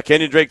 Yeah,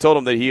 Kenyon Drake told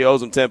him that he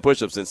owes him 10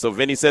 push-ups. And so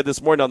Vinny said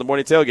this morning on the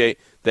morning tailgate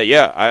that,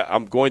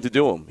 I'm going to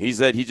do them. He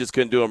said he just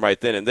couldn't do them right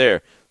then and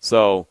there.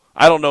 So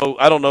I don't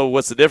know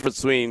what's the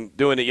difference between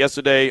doing it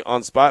yesterday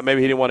on spot.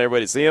 Maybe he didn't want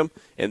everybody to see him,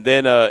 and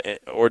then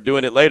or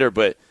doing it later.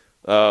 But,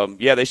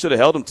 they should have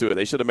held him to it.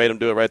 They should have made him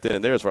do it right then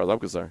and there as far as I'm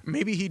concerned.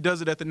 Maybe he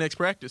does it at the next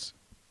practice.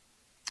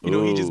 He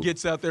just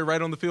gets out there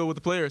right on the field with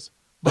the players.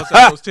 Busts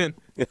out those 10.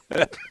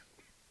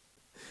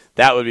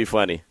 That would be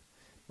funny.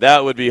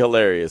 That would be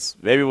hilarious.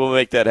 Maybe we'll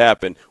make that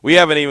happen. We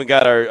haven't even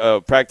got our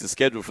practice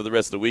scheduled for the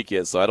rest of the week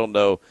yet, so I don't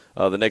know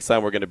the next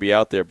time we're going to be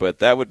out there. But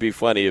that would be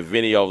funny if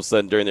Vinny all of a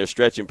sudden during their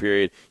stretching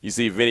period, you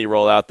see Vinny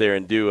roll out there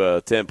and do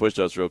 10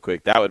 push-ups real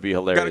quick. That would be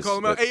hilarious. Got to call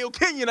him out. Hey,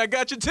 Kenyon, I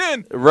got you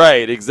 10.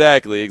 Right,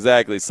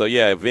 exactly.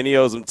 So, Vinny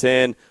owes him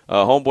 10.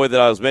 Homeboy that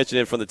I was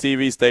mentioning from the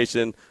TV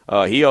station,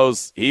 he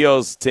owes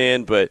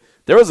 10. But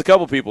there was a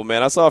couple people,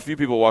 man. I saw a few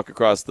people walk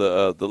across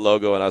the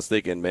logo, and I was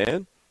thinking,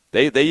 man,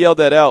 They yelled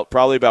that out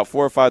probably about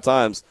 4 or 5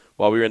 times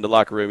while we were in the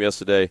locker room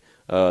yesterday.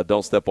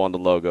 Don't step on the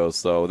logo.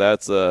 So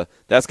that's going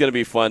to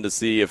be fun to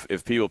see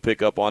if people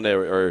pick up on it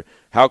or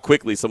how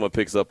quickly someone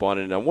picks up on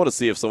it. And I want to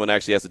see if someone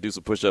actually has to do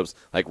some push-ups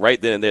like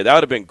right then and there. That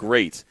would have been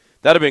great.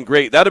 That would have been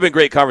great. That would have been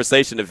great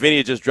conversation if Vinny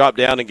had just dropped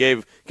down and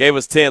gave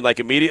us 10 like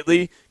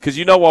immediately. Because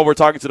while we're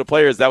talking to the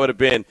players, that would have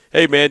been,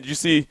 hey man, did you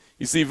see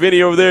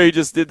Vinny over there? He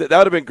just did that. That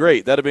would have been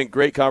great. That would have been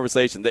great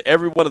conversation. That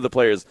every one of the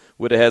players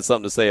would have had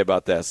something to say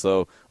about that.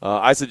 So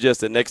I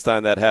suggest that next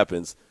time that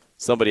happens,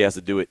 somebody has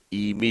to do it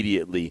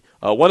immediately.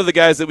 One of the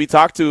guys that we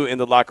talked to in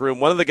the locker room,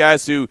 one of the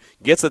guys who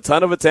gets a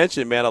ton of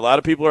attention, man, a lot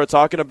of people are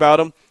talking about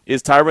him,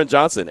 is Tyron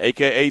Johnson,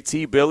 a.k.a.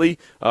 T-Billy.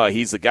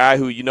 He's a guy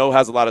who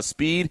has a lot of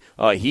speed.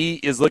 He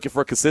is looking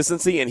for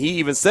consistency, and he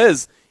even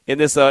says in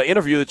this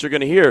interview that you're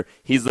going to hear,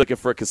 he's looking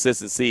for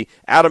consistency.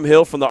 Adam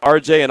Hill from the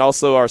RJ and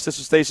also our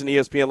sister station,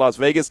 ESPN Las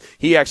Vegas,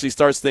 he actually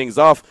starts things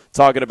off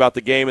talking about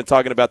the game and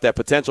talking about that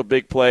potential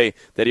big play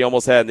that he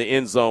almost had in the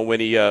end zone when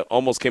he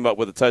almost came up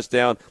with a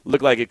touchdown.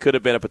 Looked like it could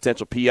have been a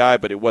potential PI,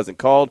 but it wasn't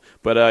called.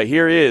 But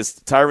here is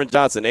Tyron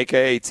Johnson,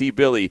 a.k.a.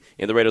 T-Billy,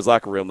 in the Raiders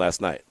locker room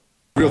last night.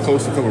 Real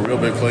close to a couple real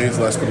big plays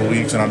the last couple of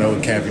weeks, and I know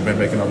in camp you've been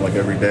making them like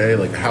every day.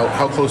 Like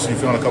how close do you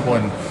feel on a couple?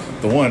 And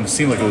the one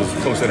seemed like it was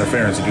close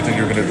interference. Did you think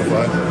you were going to hit the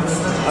flag?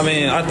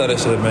 I thought it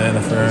should have been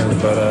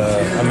interference, but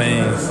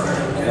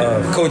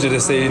coach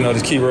just said,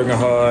 just keep working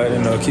hard,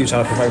 keep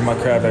trying to perfect my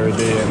craft every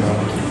day,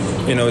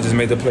 and just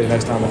make the play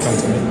next time it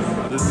comes to me.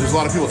 There's a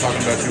lot of people talking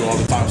about you all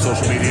the time,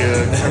 social media,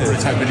 everybody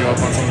typing you up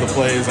on some of the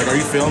plays. Like, are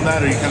you feeling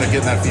that? Are you kind of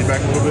getting that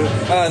feedback a little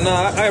bit? No,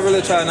 I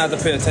really try not to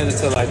pay attention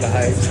to like the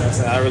hype.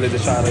 I really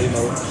just try to,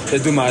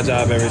 just do my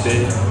job every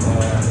day.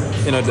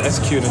 To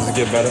execute and to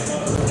get better.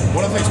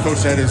 One of the things Coach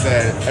said is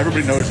that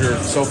everybody knows you're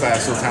so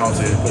fast, so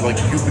talented, but like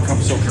you've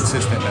become so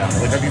consistent now.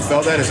 Like, have you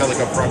felt that? Is that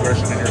like a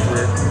progression in your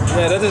career?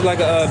 Yeah, that's just like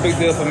a big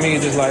deal for me.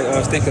 Just like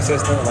stay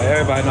consistent. Like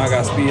everybody know I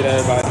got speed,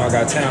 everybody know I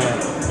got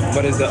talent,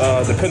 but it's the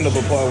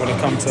dependable part when it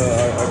comes to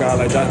a guy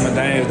like Josh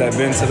McDaniels that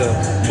been to the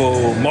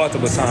Bowl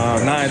multiple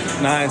times, nine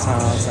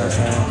times,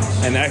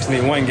 and actually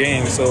won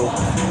games. So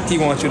he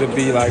wants you to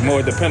be like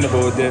more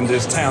dependable than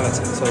just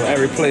talented. So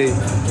every play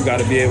you got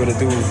to be able to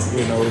do,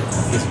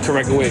 the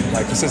correct way,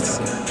 like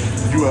consistency.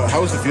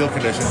 How was the field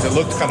conditions? It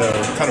looked kind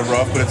of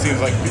rough, but it seems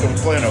like people were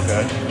playing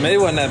okay. I mean, it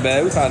wasn't that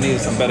bad. We probably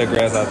needed some better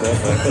grass out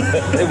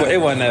there, but it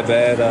wasn't that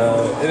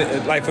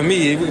bad. Like for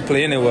me, we could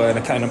play anywhere in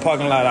the kind of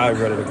parking lot. I was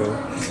ready to go.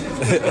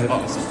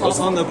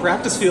 On the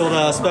practice field,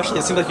 especially,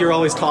 it seems like you're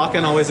always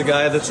talking, always a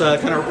guy that's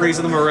kind of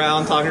raising them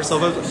around, talking to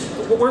yourself.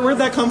 Where'd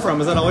that come from?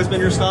 Has that always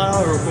been your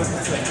style? Or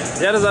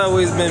That has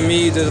always been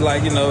me, just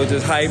like,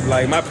 just hype.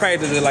 Like my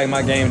practice is like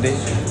my game day,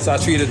 so I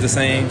treat it the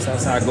same. So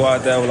I go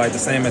out there with like the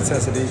same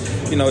intensity,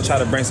 try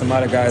to bring some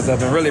other guys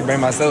up and really bring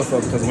myself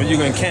up. Because when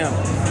you're in camp,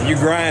 you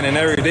grinding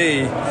every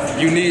day,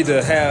 you need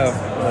to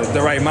have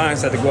the right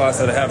mindset to go out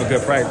there to have a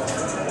good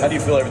practice. How do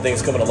you feel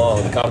everything's coming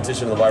along? The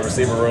competition in the wide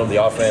receiver room,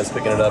 the offense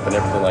picking it up, and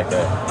everything like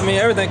that? I mean,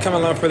 everything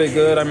coming along pretty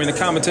good. I mean, the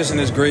competition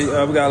is great. We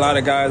got a lot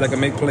of guys that can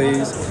make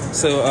plays.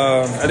 So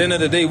at the end of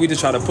the day, we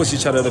just try to push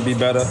each other to be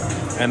better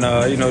and,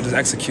 just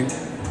execute.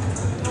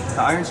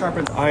 The iron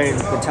sharpens iron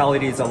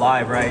mentality is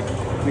alive, right?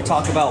 We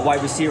talk about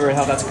wide receiver and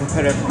how that's a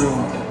competitive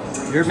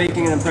room. You're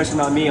making an impression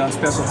on me on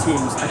special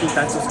teams. I think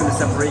that's what's going to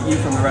separate you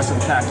from the rest of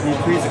the pack. Can you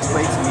please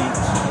explain to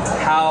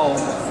me how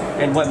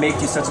and what makes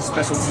you such a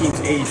special teams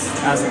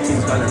ace as a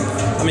team's runner?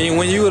 I mean,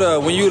 when you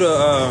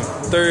the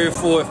third,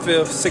 fourth,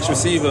 fifth, sixth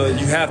receiver,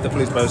 you have to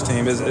play special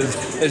team.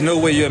 There's no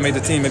way you'll make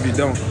the team if you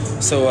don't.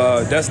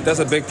 So that's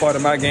a big part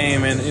of my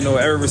game. And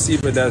every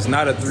receiver that's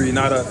not a 3,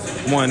 not a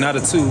 1, not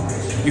a 2,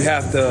 you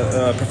have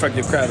to perfect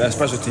your craft at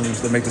special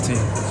teams to make the team.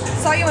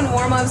 Saw you in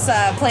warm-ups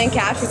playing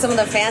catch with some of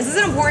the fans. Is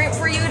it important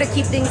for you to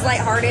keep things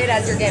lighthearted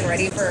as you're getting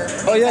ready for?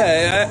 Oh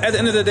yeah. At the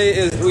end of the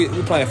day, we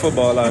playing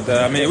football out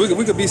there. I mean,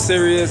 we could be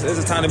serious. It's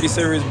a time to be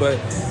serious, but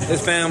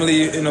it's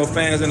family.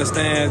 Fans in the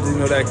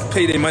stands. That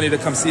pay their money to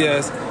come see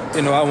us.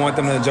 I want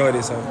them to enjoy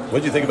this. So. What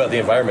did you think about the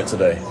environment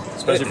today,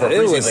 especially for a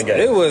preseason game?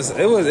 It was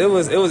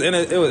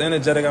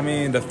energetic. I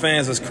mean, the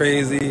fans was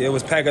crazy. It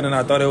was packed than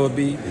I thought it would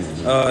be.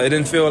 It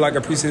didn't feel like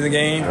a preseason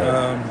game.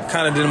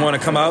 Kind of didn't want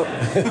to come out,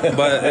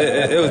 but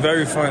it was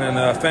very fun,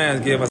 and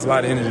fans gave us a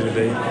lot of energy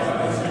today.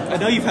 I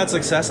know you've had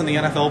success in the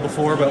NFL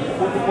before, but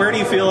where do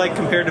you feel like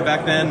compared to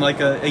back then, like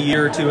a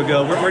year or two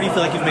ago, where do you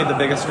feel like you've made the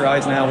biggest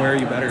strides now? Where are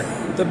you better?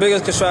 The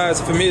biggest strides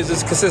for me is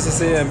just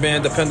consistency and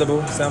being dependable.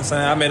 You know what I'm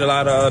saying? I made a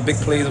lot of big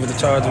plays with the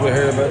Chargers with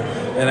Herbert,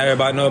 and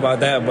everybody know about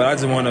that, but I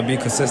just want to be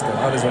consistent.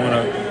 I just want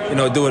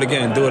to, do it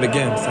again. You know what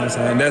I'm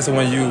saying? And that's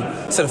when you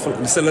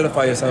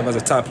solidify yourself as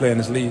a top player in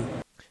this league.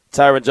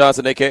 Tyron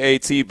Johnson, a.k.a.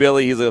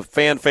 T-Billy, he's a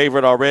fan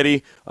favorite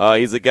already.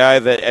 He's a guy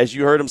that, as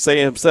you heard him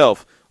say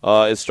himself,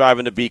 is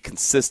striving to be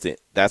consistent.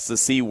 That's the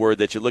C word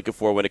that you're looking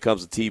for when it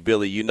comes to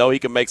T-Billy. You know he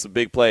can make some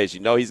big plays. You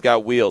know he's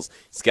got wheels.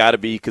 He's got to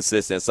be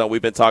consistent. Something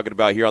we've been talking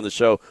about here on the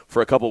show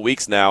for a couple of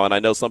weeks now, and I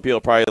know some people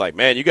are probably like,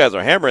 man, you guys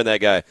are hammering that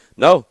guy.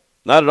 No,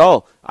 not at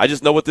all. I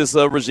just know what this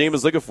regime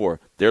is looking for.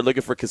 They're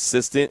looking for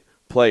consistent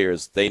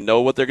players. They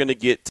know what they're going to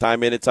get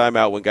time in and time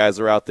out when guys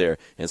are out there.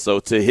 And so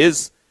to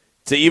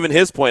even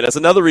his point, that's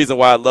another reason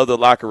why I love the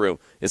locker room.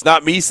 It's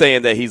not me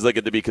saying that he's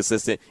looking to be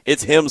consistent.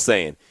 It's him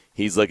saying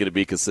he's looking to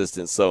be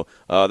consistent. So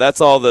that's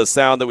all the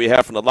sound that we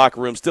have from the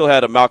locker room. Still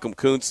had a Malcolm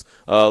Kuntz,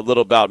 a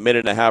little about a minute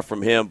and a half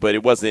from him, but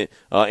it wasn't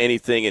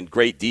anything in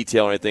great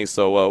detail or anything.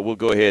 So we'll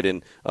go ahead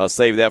and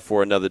save that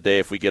for another day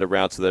if we get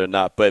around to that or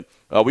not. But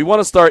we want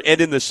to start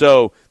ending the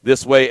show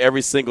this way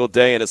every single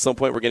day, and at some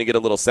point we're going to get a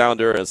little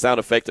sounder and a sound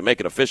effect to make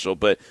it official.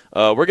 But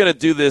we're going to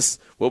do this,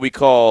 what we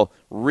call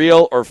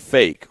real or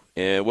fake.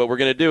 And what we're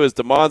going to do is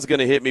Damon's going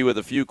to hit me with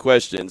a few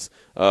questions,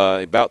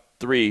 about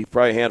 3,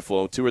 probably a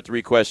handful, 2 or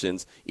 3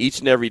 questions each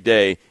and every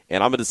day,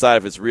 and I'm going to decide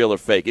if it's real or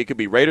fake. It could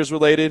be Raiders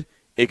related.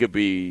 It could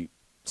be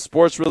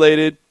sports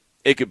related.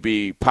 It could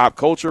be pop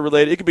culture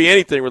related. It could be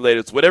anything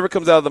related. It's whatever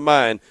comes out of the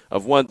mind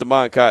of one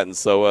Damon Cotton.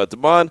 So,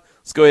 Damon,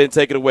 let's go ahead and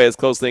take it away. Let's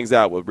close things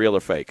out with real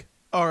or fake.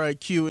 All right,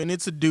 Q, and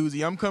it's a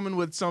doozy. I'm coming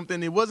with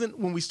something. It wasn't,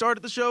 when we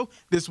started the show,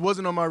 this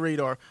wasn't on my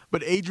radar.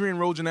 But Adrian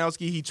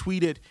Wojnarowski, he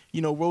tweeted,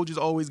 Woj has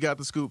always got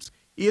the scoops.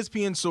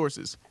 ESPN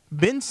sources,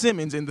 Ben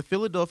Simmons and the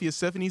Philadelphia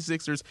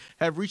 76ers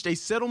have reached a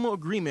settlement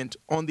agreement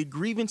on the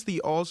grievance the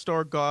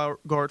All-Star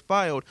guard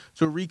filed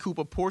to recoup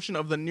a portion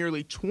of the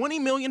nearly $20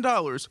 million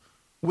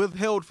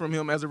withheld from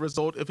him as a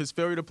result of his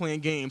failure to play in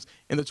games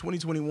in the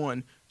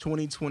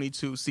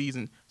 2021-2022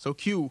 season. So,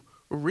 Q,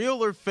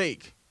 real or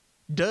fake?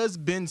 Does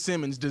Ben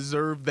Simmons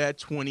deserve that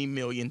 $20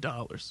 million?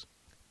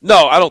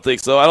 No, I don't think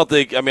so. I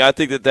think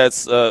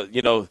that's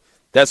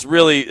that's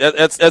really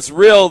that's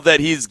real that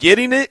he's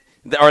getting it,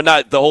 or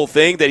not the whole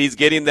thing, that he's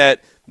getting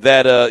that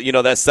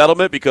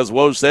settlement, because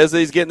Woj says that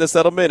he's getting the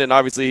settlement, and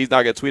obviously he's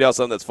not going to tweet out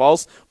something that's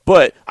false.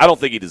 But I don't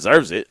think he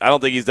deserves it. I don't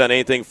think he's done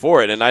anything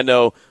for it. And I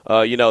know,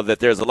 that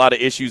there's a lot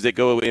of issues that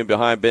go in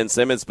behind Ben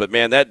Simmons. But,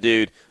 man, that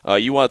dude,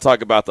 you want to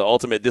talk about the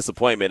ultimate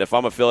disappointment. If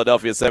I'm a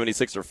Philadelphia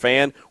 76er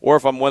fan, or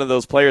if I'm one of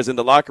those players in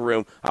the locker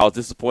room, I was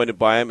disappointed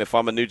by him. If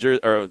I'm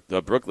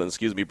a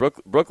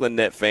Brooklyn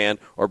Net fan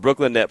or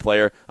Brooklyn Net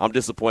player, I'm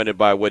disappointed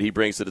by what he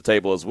brings to the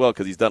table as well,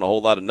 because he's done a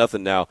whole lot of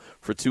nothing now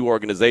for 2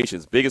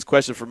 organizations. Biggest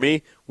question for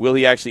me, will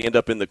he actually end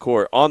up on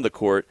the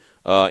court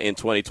in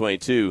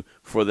 2022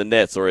 for the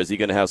Nets, or is he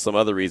going to have some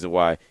other reason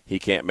why he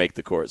can't make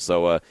the court?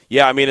 So,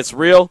 yeah, I mean, it's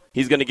real.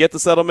 He's going to get the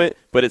settlement,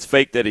 but it's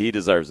fake that he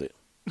deserves it.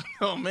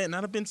 Oh, man,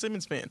 not a Ben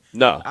Simmons fan.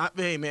 No.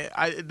 Hey, man,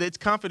 it's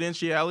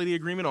confidentiality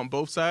agreement on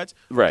both sides.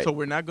 Right. So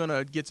we're not going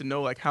to get to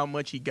know, like, how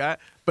much he got.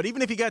 But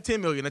even if he got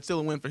 $10 million, that's still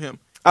a win for him.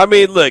 I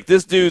mean, look,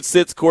 this dude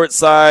sits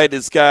courtside.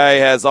 This guy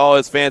has all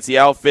his fancy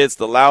outfits,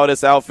 the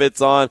loudest outfits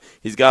on.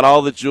 He's got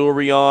all the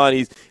jewelry on.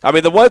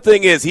 The one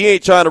thing is he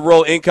ain't trying to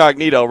roll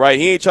incognito, right?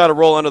 He ain't trying to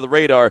roll under the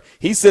radar.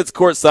 He sits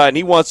courtside, and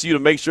he wants you to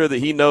make sure that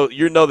you know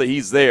that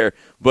he's there.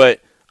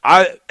 But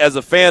I, as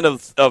a fan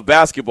of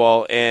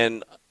basketball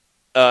and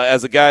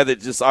as a guy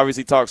that just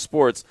obviously talks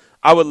sports,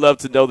 I would love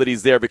to know that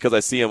he's there because I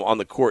see him on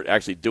the court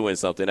actually doing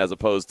something as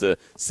opposed to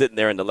sitting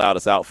there in the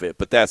loudest outfit.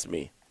 But that's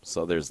me.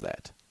 So there's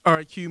that. All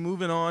right, Q,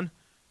 moving on.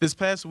 This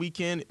past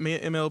weekend,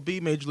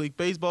 MLB, Major League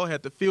Baseball,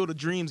 had the Field of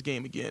Dreams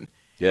game again.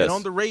 Yes. And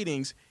on the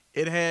ratings,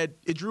 it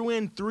drew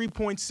in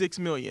 3.6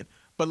 million.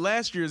 But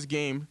last year's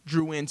game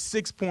drew in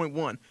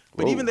 6.1.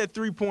 But even that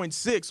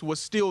 3.6 was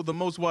still the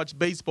most watched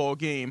baseball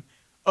game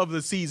of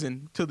the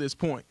season to this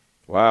point.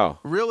 Wow.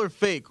 Real or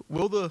fake,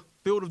 will the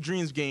Field of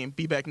Dreams game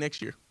be back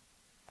next year?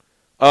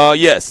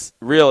 Yes,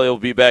 real. It'll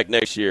be back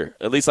next year.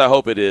 At least I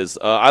hope it is.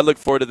 I look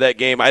forward to that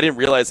game. I didn't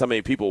realize how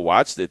many people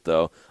watched it,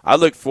 though. I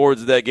look forward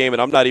to that game,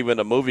 and I'm not even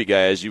a movie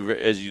guy, as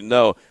you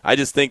know. I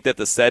just think that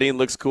the setting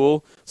looks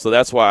cool, so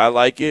that's why I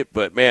like it.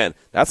 But, man,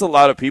 that's a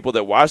lot of people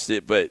that watched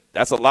it, but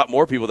that's a lot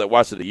more people that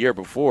watched it a year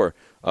before.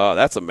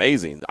 That's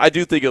amazing. I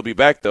do think it'll be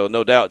back, though,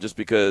 no doubt, just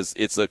because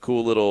it's a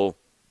cool little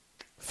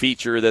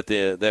feature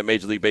that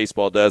Major League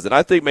Baseball does. And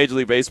I think Major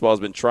League Baseball has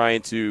been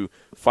trying to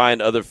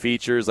find other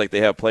features, like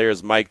they have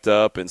players mic'd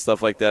up and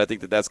stuff like that. I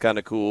think that's kind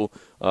of cool.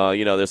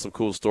 There's some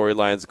cool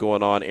storylines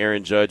going on.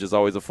 Aaron Judge is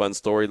always a fun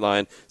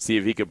storyline. See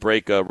if he could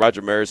break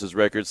Roger Maris's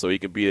record so he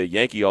can be a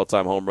Yankee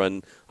all-time home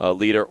run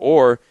leader,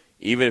 or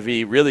even if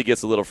he really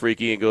gets a little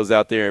freaky and goes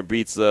out there and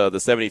beats the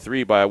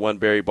 73 by one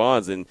Barry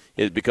Bonds and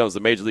it becomes the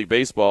Major League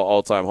Baseball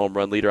all-time home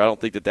run leader. I don't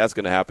think that's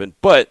going to happen,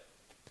 but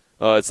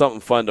it's something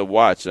fun to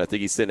watch, and I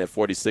think he's sitting at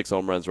 46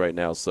 home runs right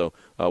now. So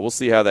we'll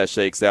see how that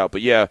shakes out.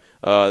 But, yeah,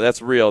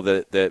 that's real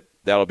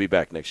that'll be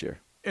back next year.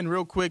 And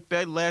real quick,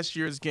 that last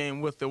year's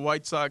game with the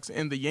White Sox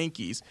and the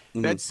Yankees,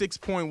 that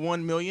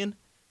 6.1 million,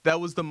 that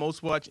was the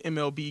most watched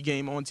MLB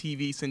game on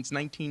TV since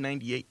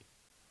 1998.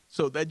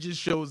 So that just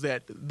shows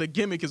that the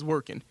gimmick is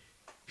working.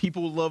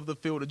 People love the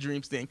Field of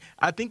Dreams thing.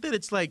 I think that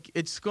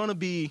it's going to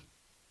be –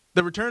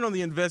 the return on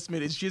the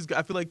investment is just –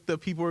 I feel like the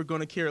people are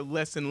going to care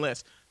less and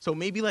less. So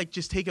maybe,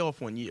 just take it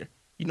off 1 year.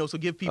 So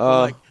give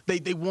people,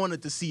 they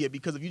wanted to see it,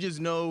 because if you just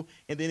know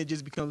and then it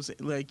just becomes,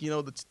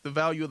 the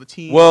value of the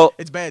team. Well,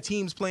 it's bad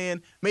teams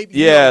playing.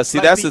 Maybe, that's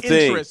the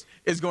thing. Interest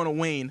is going to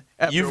wane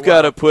after You've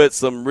got to put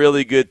some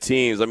really good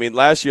teams. I mean,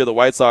 last year the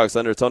White Sox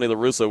under Tony La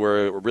Russa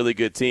were a really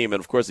good team, and,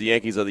 of course, the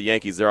Yankees are the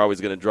Yankees. They're always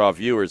going to draw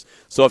viewers.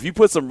 So if you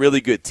put some really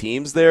good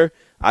teams there,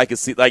 I can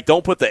see,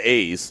 don't put the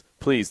A's.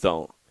 Please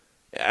don't.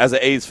 As an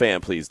A's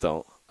fan, please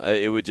don't.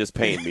 It would just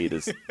pain me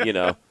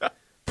to,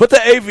 Put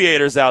the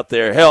Aviators out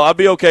there. Hell, I'd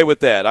be okay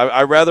with that.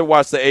 I'd rather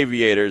watch the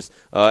Aviators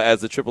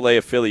as the AAA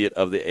affiliate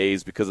of the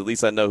A's, because at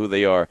least I know who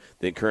they are,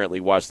 than currently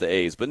watch the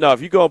A's. But, no,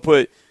 if you go and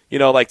put,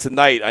 like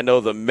tonight, I know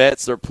the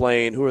Mets are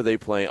playing. Who are they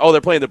playing? Oh,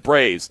 they're playing the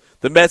Braves.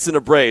 The Mets and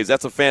the Braves.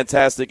 That's a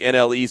fantastic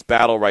NL East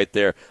battle right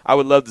there. I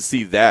would love to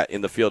see that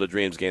in the Field of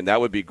Dreams game. That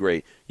would be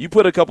great. You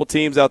put a couple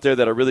teams out there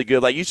that are really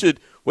good. What you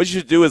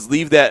should do is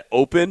leave that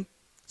open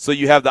so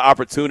you have the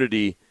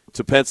opportunity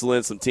to pencil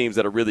in some teams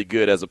that are really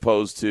good, as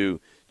opposed to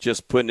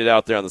just putting it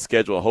out there on the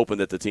schedule and hoping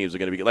that the teams are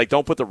going to be good.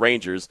 Don't put the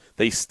Rangers.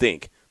 They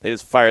stink. They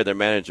just fired their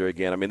manager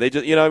again. I mean, they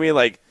just, you know what I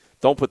mean?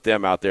 Don't put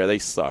them out there. They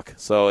suck.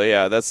 So,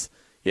 that's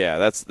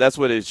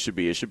what it should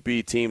be. It should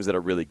be teams that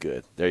are really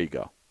good. There you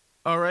go.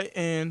 All right,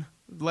 and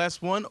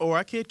last one.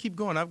 I can't keep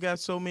going. I've got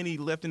so many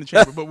left in the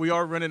chamber, but we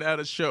are running out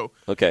of show.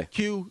 Okay.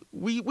 Q,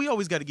 we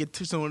always got to get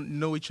to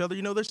know each other.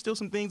 There's still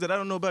some things that I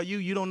don't know about you.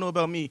 You don't know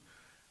about me.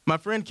 My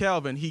friend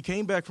Calvin, he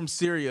came back from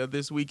Syria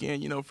this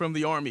weekend, from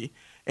the Army.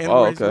 And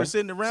we're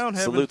sitting around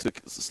having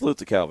salute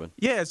to Calvin.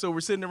 Yeah, so we're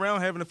sitting around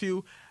having a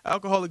few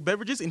alcoholic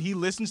beverages, and he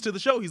listens to the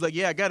show. He's like,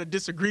 "Yeah, I got to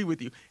disagree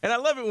with you." And I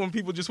love it when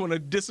people just want to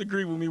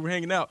disagree with me. We're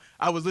hanging out.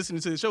 I was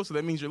listening to the show, so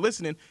that means you're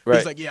listening. Right.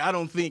 He's like, "Yeah, I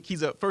don't think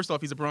first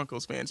off, he's a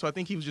Broncos fan, so I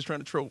think he was just trying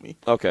to troll me."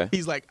 Okay.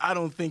 He's like, "I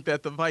don't think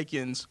that the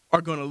Vikings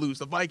are going to lose.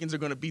 The Vikings are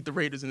going to beat the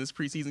Raiders in this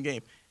preseason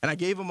game." And I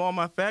gave him all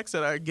my facts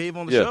that I gave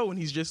on the show, and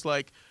he's just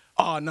like,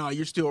 "Oh, no,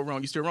 you're still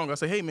wrong. You're still wrong." I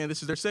say, "Hey, man,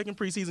 this is their second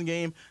preseason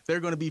game.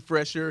 They're going to be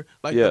fresher.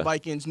 The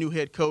Vikings' new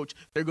head coach,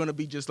 they're going to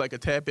be just a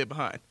tad bit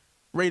behind.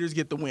 Raiders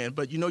get the win.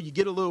 But, you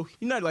get a little,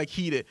 you're not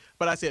heated.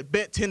 But I said,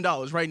 bet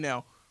 $10 right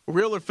now,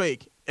 real or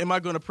fake. Am I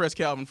going to press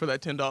Calvin for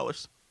that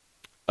 $10?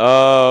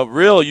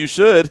 Real, you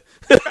should.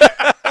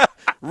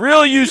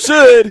 Real you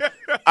should.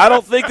 I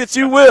don't think that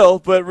you will,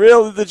 but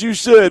real that you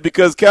should,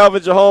 because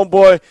Calvin's your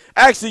homeboy.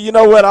 Actually, you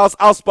know what?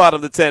 I'll spot him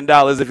the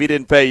 $10 if he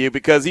didn't pay you,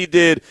 because he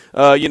did,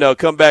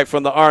 come back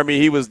from the Army.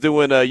 He was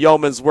doing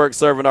yeoman's work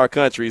serving our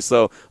country.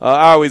 So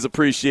I always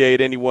appreciate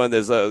anyone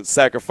that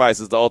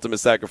sacrifices the ultimate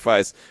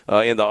sacrifice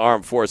in the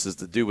armed forces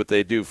to do what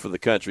they do for the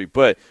country.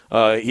 But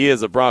he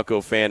is a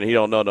Bronco fan, and he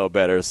don't know no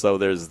better. So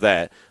there's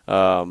that.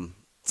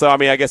 So, I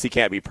mean, I guess he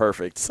can't be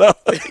perfect. So.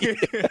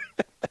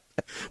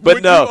 But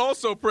would no. you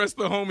also press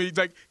the homie,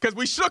 like, because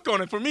we shook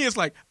on it. For me, it's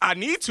like, I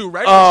need to,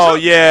 right? Oh,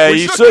 yeah,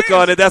 you shook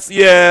on it.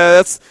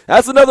 That's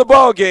another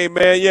ball game,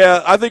 man.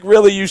 Yeah, I think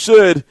really you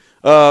should,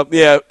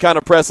 kind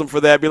of press him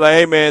for that. Be like,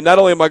 hey, man, not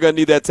only am I going to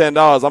need that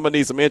 $10, I'm going to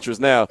need some interest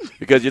now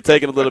because you're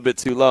taking a little bit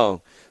too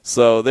long.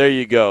 So there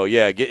you go.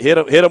 Yeah, hit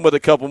him with a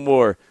couple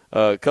more.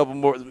 Tell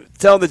him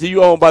that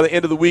you owe him by the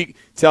end of the week.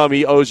 Tell him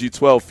he owes you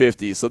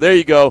 $12.50. So there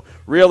you go.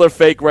 Real or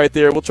fake right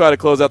there. We'll try to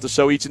close out the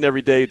show each and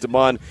every day.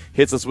 Damon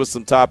hits us with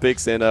some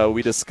topics, and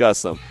we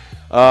discuss them.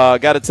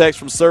 Got a text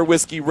from Sir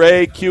Whiskey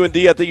Ray.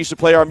 Q&D, I think you should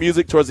play our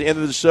music towards the end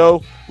of the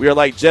show. We are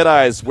like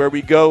Jedis. Where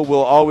we go,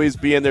 we'll always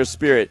be in their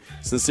spirit.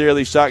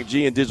 Sincerely, Shock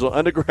G and Digital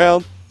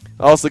Underground.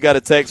 Also got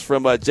a text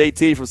from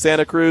JT from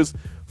Santa Cruz.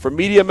 For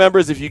media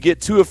members, if you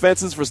get 2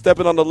 offenses for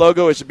stepping on the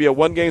logo, it should be a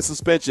 1-game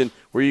suspension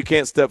where you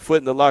can't step foot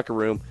in the locker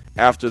room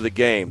after the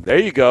game. There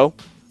you go.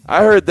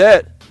 I heard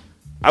that.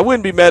 I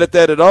wouldn't be mad at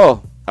that at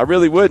all. I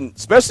really wouldn't.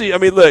 Especially, I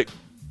mean, look,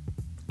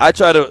 I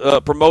try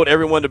to promote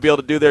everyone to be able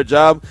to do their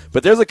job,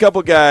 but there's a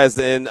couple guys,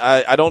 and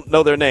I don't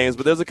know their names,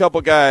 but there's a couple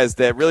guys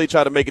that really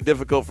try to make it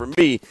difficult for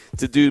me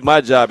to do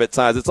my job at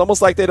times. It's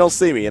almost like they don't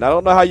see me, and I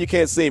don't know how you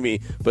can't see me,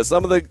 but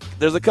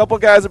there's a couple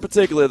guys in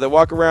particular that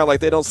walk around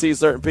like they don't see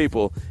certain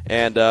people,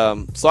 and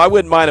so I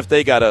wouldn't mind if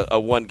they got a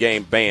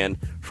 1-game ban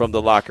from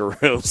the locker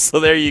room.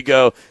 So there you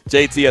go.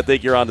 JT, I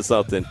think you're onto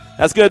something.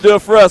 That's going to do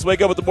it for us.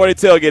 Wake up with the morning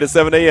tailgate at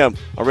 7 a.m.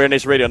 on Raider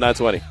Nation Radio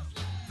 920.